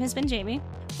 My name has been Jamie.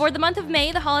 For the month of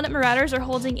May, the Holonet Marauders are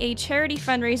holding a charity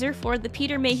fundraiser for the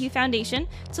Peter Mayhew Foundation.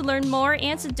 To learn more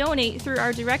and to donate through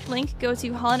our direct link, go to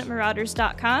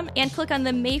holonetmarauders.com and click on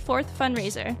the May 4th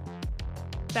fundraiser.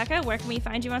 Becca, where can we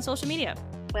find you on social media?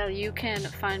 Well, you can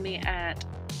find me at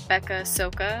Becca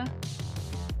Soka.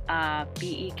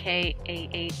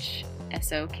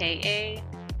 BEKAHSOKA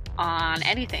on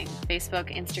anything.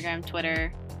 Facebook, Instagram,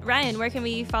 Twitter. Ryan, where can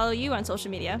we follow you on social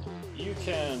media? You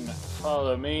can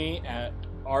follow me at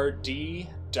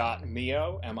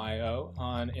rd.mio, M-I-O,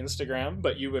 on Instagram,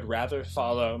 but you would rather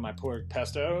follow my pork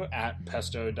pesto at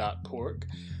pesto.pork.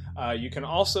 You can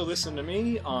also listen to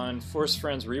me on Force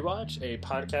Friends Rewatch, a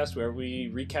podcast where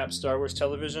we recap Star Wars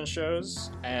television shows,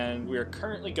 and we are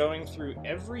currently going through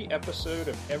every episode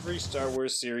of every Star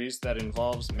Wars series that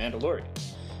involves Mandalorian.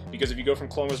 Because if you go from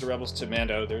Clone Wars to Rebels to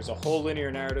Mando, there's a whole linear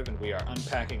narrative, and we are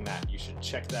unpacking that. You should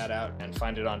check that out and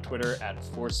find it on Twitter at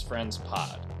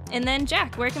ForceFriendsPod. And then,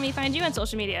 Jack, where can we find you on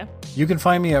social media? You can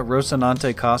find me at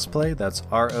Rocinante Cosplay. That's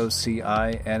ROCINANTE,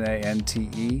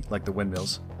 like the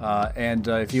windmills. And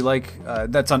if you like,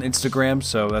 that's on Instagram,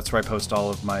 so that's where I post all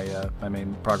of my my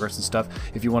main progress and stuff.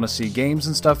 If you want to see games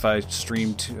and stuff, I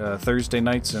stream Thursday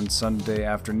nights and Sunday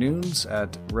afternoons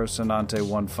at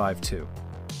Rocinante152.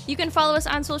 You can follow us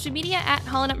on social media at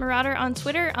Hollandnet Marauder on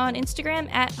Twitter, on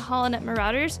Instagram at Hollandnet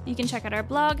Marauders. You can check out our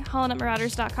blog,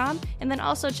 hollandnetmarauders.com, and then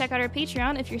also check out our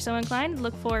Patreon if you're so inclined.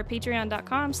 Look for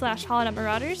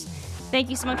patreon.com/hollandnetmarauders.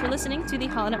 Thank you so much for listening to the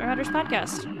Hollandnet Marauders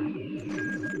podcast.